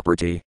Krishna's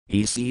property,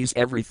 he sees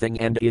everything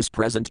and is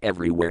present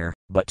everywhere,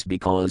 but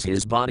because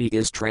his body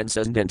is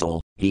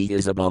transcendental, he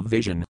is above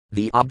vision,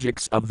 the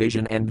objects of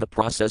vision and the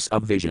process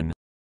of vision.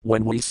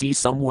 When we see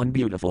someone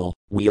beautiful,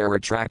 we are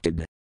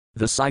attracted.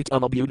 The sight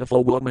of a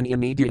beautiful woman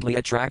immediately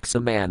attracts a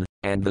man,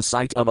 and the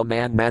sight of a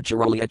man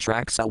naturally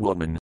attracts a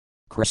woman.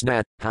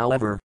 Krishna,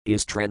 however,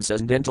 is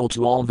transcendental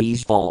to all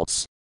these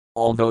faults.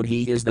 Although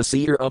he is the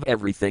seer of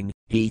everything,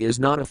 he is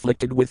not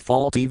afflicted with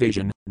faulty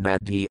vision,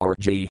 Naddi or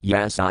G.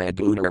 Yasaya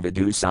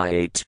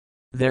Gunarvidusayate.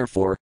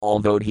 Therefore,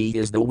 although he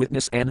is the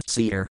witness and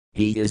seer,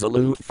 he is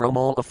aloof from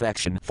all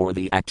affection for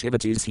the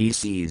activities he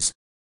sees.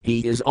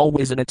 He is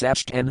always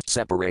unattached and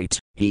separate,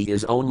 he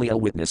is only a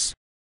witness.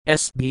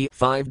 SB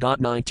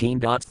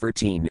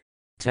 5.19.13.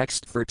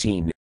 Text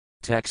 13.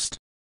 Text.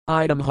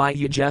 Idam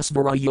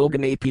Hyajasvara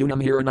Yogane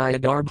Punam Hiranaya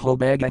Darbho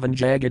Bhagavan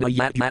Jagada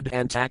Yat Yat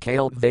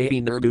Antakale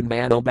Vai Nerdun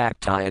Mano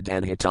Bhaktaya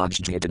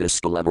Danhitaj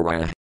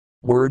Jitadiskalevara.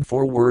 Word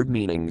for word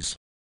meanings.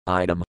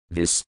 Item,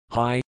 this,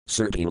 high,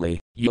 certainly,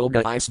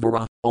 Yoga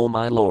Isvara, O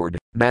my Lord,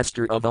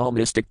 Master of all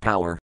mystic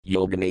power,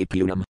 Yogane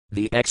Punam,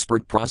 the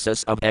expert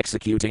process of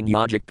executing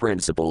yogic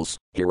principles,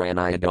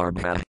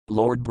 Hiranayadarbha,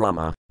 Lord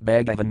Brahma,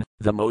 Bhagavan,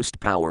 the most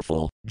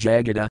powerful,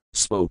 Jagada,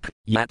 spoke,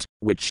 Yat,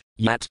 which,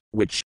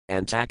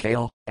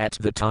 Antakale, at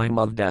the time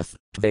of death,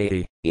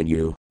 Tvai, in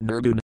you,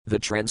 Nirgun, the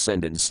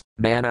transcendence,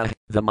 Mana,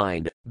 the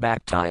mind,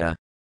 Bhaktaya.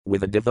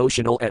 With a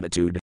devotional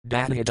attitude,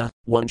 Dadhita,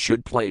 one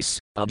should place,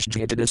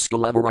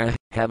 Abjitadiskalevara,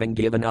 having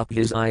given up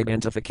his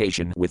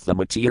identification with the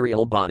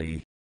material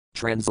body.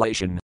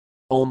 Translation.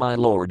 O my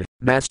Lord,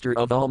 Master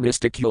of all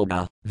mystic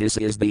yoga, this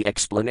is the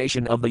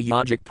explanation of the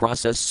yogic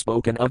process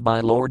spoken of by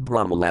Lord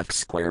Brahma left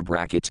square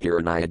bracket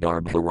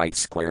Hiranayadarbha right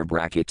square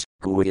bracket,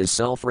 who is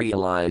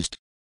self-realized.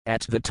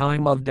 At the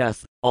time of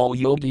death, all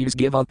yogis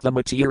give up the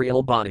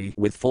material body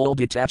with full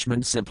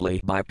detachment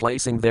simply by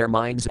placing their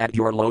minds at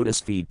your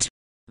lotus feet.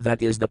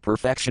 That is the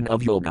perfection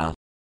of yoga.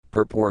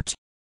 Purport.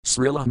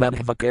 Srila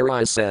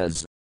Madhvacharya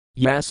says,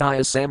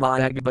 Yasaya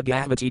samayag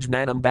bhagavati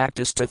jnanam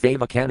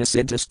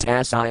bhaktisthathavakanasintist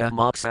tasaya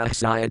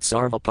moksahasayat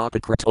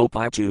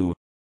sarvapapakritopaitu.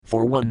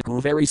 For one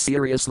who very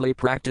seriously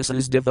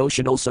practices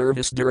devotional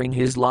service during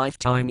his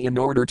lifetime in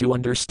order to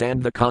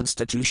understand the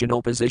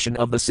constitutional position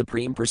of the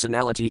Supreme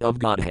Personality of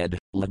Godhead,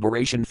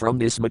 liberation from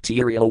this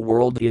material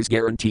world is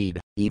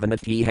guaranteed, even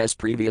if he has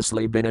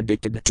previously been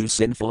addicted to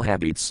sinful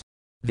habits.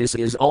 This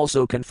is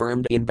also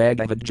confirmed in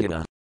Bhagavad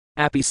Gita.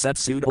 Api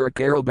Satsudhar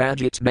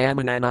Karobhajit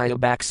Mamananaya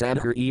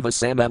Baksadhar Eva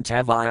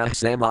Samantavaya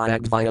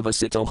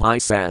Samayagvyavasito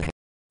Hisah.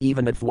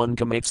 Even if one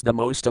commits the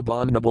most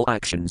abominable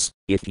actions,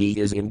 if he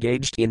is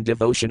engaged in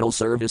devotional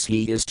service,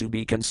 he is to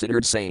be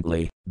considered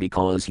saintly,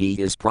 because he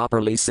is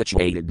properly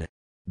situated.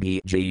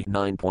 BG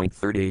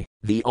 9.30.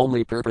 The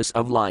only purpose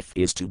of life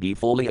is to be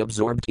fully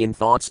absorbed in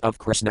thoughts of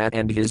Krishna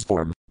and his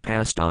form,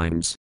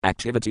 pastimes,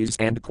 activities,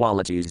 and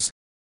qualities.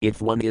 If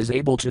one is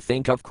able to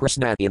think of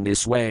Krishna in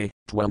this way,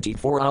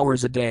 24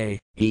 hours a day,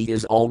 he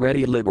is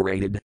already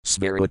liberated.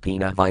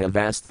 Svarupina via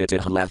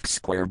Vasthita left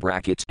square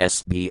bracket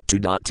SB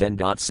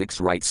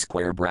 2.10.6 right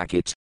square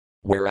bracket.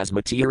 Whereas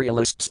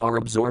materialists are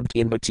absorbed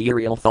in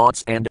material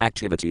thoughts and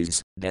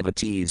activities,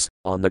 devotees,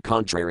 on the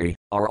contrary,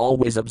 are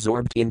always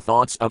absorbed in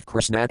thoughts of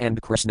Krishna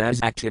and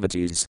Krishna's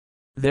activities.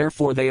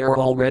 Therefore they are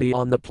already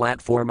on the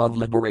platform of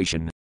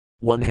liberation.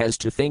 One has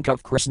to think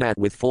of Krishna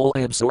with full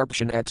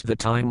absorption at the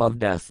time of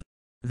death.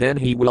 Then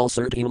he will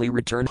certainly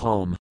return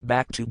home,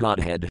 back to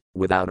Godhead,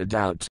 without a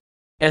doubt.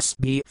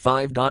 SB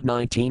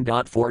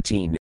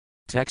 5.19.14.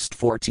 Text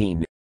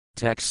 14.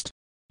 Text.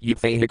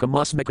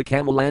 Euphahikamusmika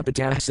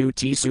kamalampatasu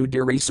tisu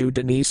dirisu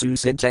denisu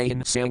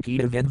sintayan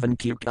sankita vidvan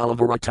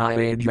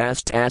kukalavaratayad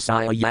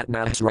yastasaya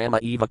yatnahs rama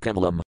eva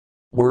kamalam.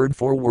 Word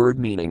for word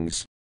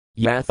meanings.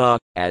 Yatha,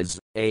 as,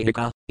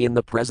 ahika, in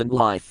the present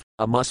life,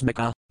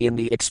 amusmika, in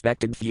the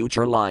expected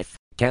future life.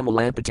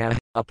 Kamalampata,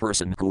 a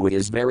person who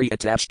is very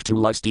attached to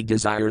lusty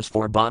desires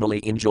for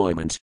bodily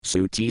enjoyment,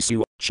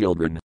 sutisu,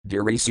 children,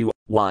 dirisu,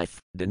 wife,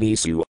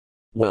 denisu,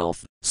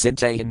 wealth,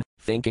 sintayan,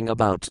 thinking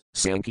about,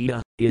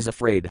 sankita, is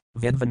afraid,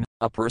 vidvan,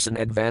 a person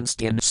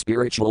advanced in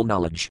spiritual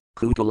knowledge,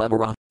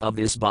 kutalevara, of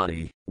this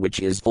body, which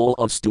is full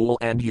of stool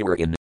and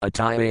urine,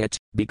 atayat,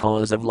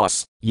 because of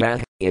lust, yah,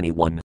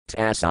 anyone,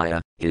 tasaya,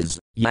 his,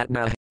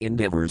 yatna,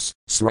 endeavors,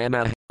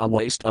 srama, a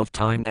waste of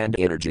time and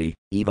energy,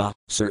 eva,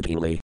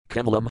 certainly,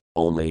 kamalam,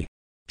 only.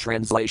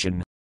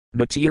 Translation.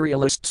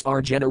 Materialists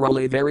are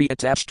generally very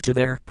attached to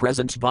their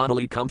present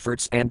bodily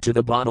comforts and to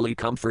the bodily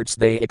comforts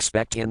they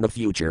expect in the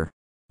future.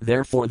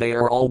 Therefore they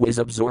are always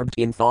absorbed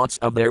in thoughts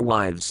of their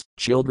wives,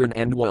 children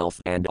and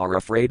wealth and are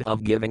afraid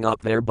of giving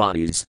up their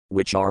bodies,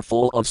 which are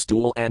full of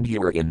stool and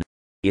urine.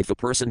 If a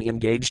person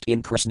engaged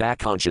in Krishna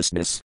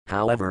consciousness,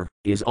 however,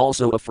 is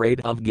also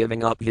afraid of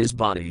giving up his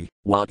body,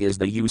 what is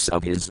the use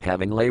of his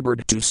having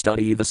labored to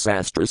study the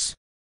sastras?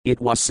 It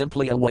was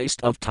simply a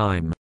waste of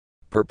time.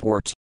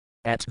 Purport.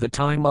 At the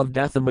time of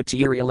death a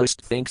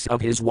materialist thinks of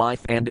his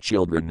wife and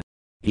children.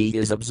 He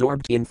is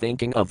absorbed in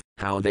thinking of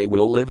how they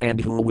will live and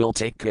who will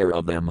take care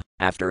of them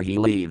after he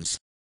leaves.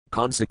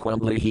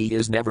 Consequently he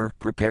is never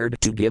prepared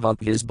to give up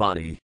his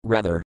body,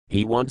 rather,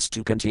 he wants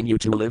to continue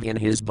to live in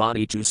his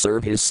body to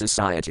serve his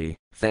society,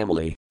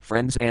 family,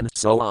 friends and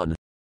so on.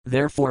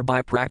 Therefore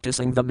by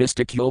practicing the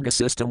mystic yoga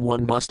system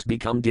one must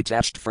become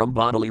detached from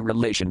bodily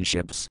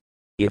relationships.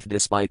 If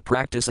despite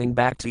practicing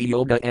bhakti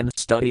yoga and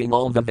studying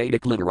all the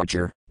Vedic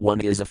literature,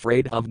 one is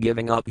afraid of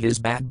giving up his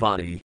bad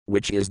body,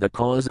 which is the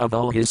cause of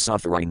all his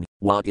suffering,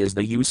 what is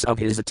the use of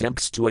his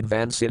attempts to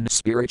advance in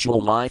spiritual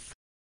life?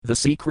 The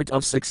secret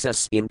of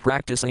success in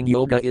practicing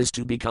yoga is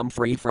to become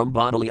free from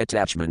bodily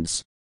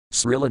attachments.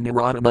 Srila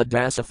Narottama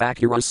Dasa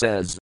Thakura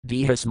says,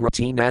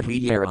 Dehasmriti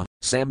Nadhiyara,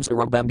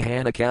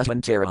 Samsarabamghana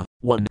Kasvantara,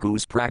 one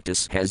whose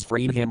practice has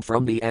freed him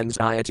from the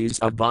anxieties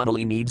of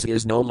bodily needs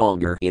is no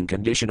longer in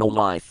conditional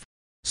life.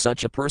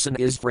 Such a person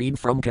is freed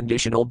from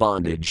conditional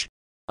bondage.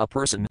 A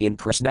person in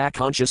Krishna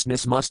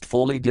consciousness must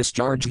fully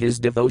discharge his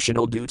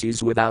devotional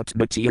duties without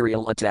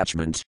material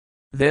attachment.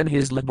 Then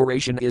his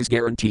liberation is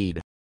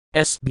guaranteed.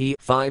 SB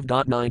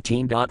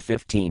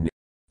 5.19.15.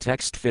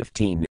 Text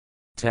 15.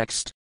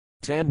 Text.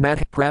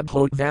 Tanmat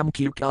prabhodvam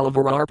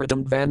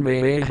kukalavararpadam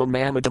vanmayaham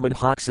amadam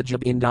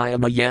hoxajab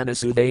indiyam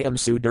sudayam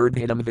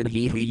sudurdhidam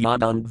vidhihi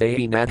yadam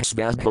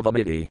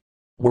vainatshvasbhavamidi.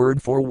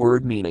 Word for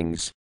word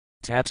meanings.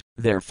 Tat,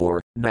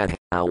 therefore, nat,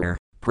 our,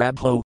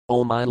 Prabho,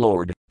 O my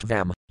Lord,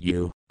 Tvam,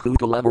 you,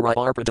 Kukalavara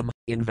Arpadam,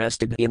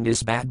 invested in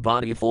this bad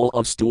body full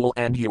of stool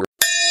and urine.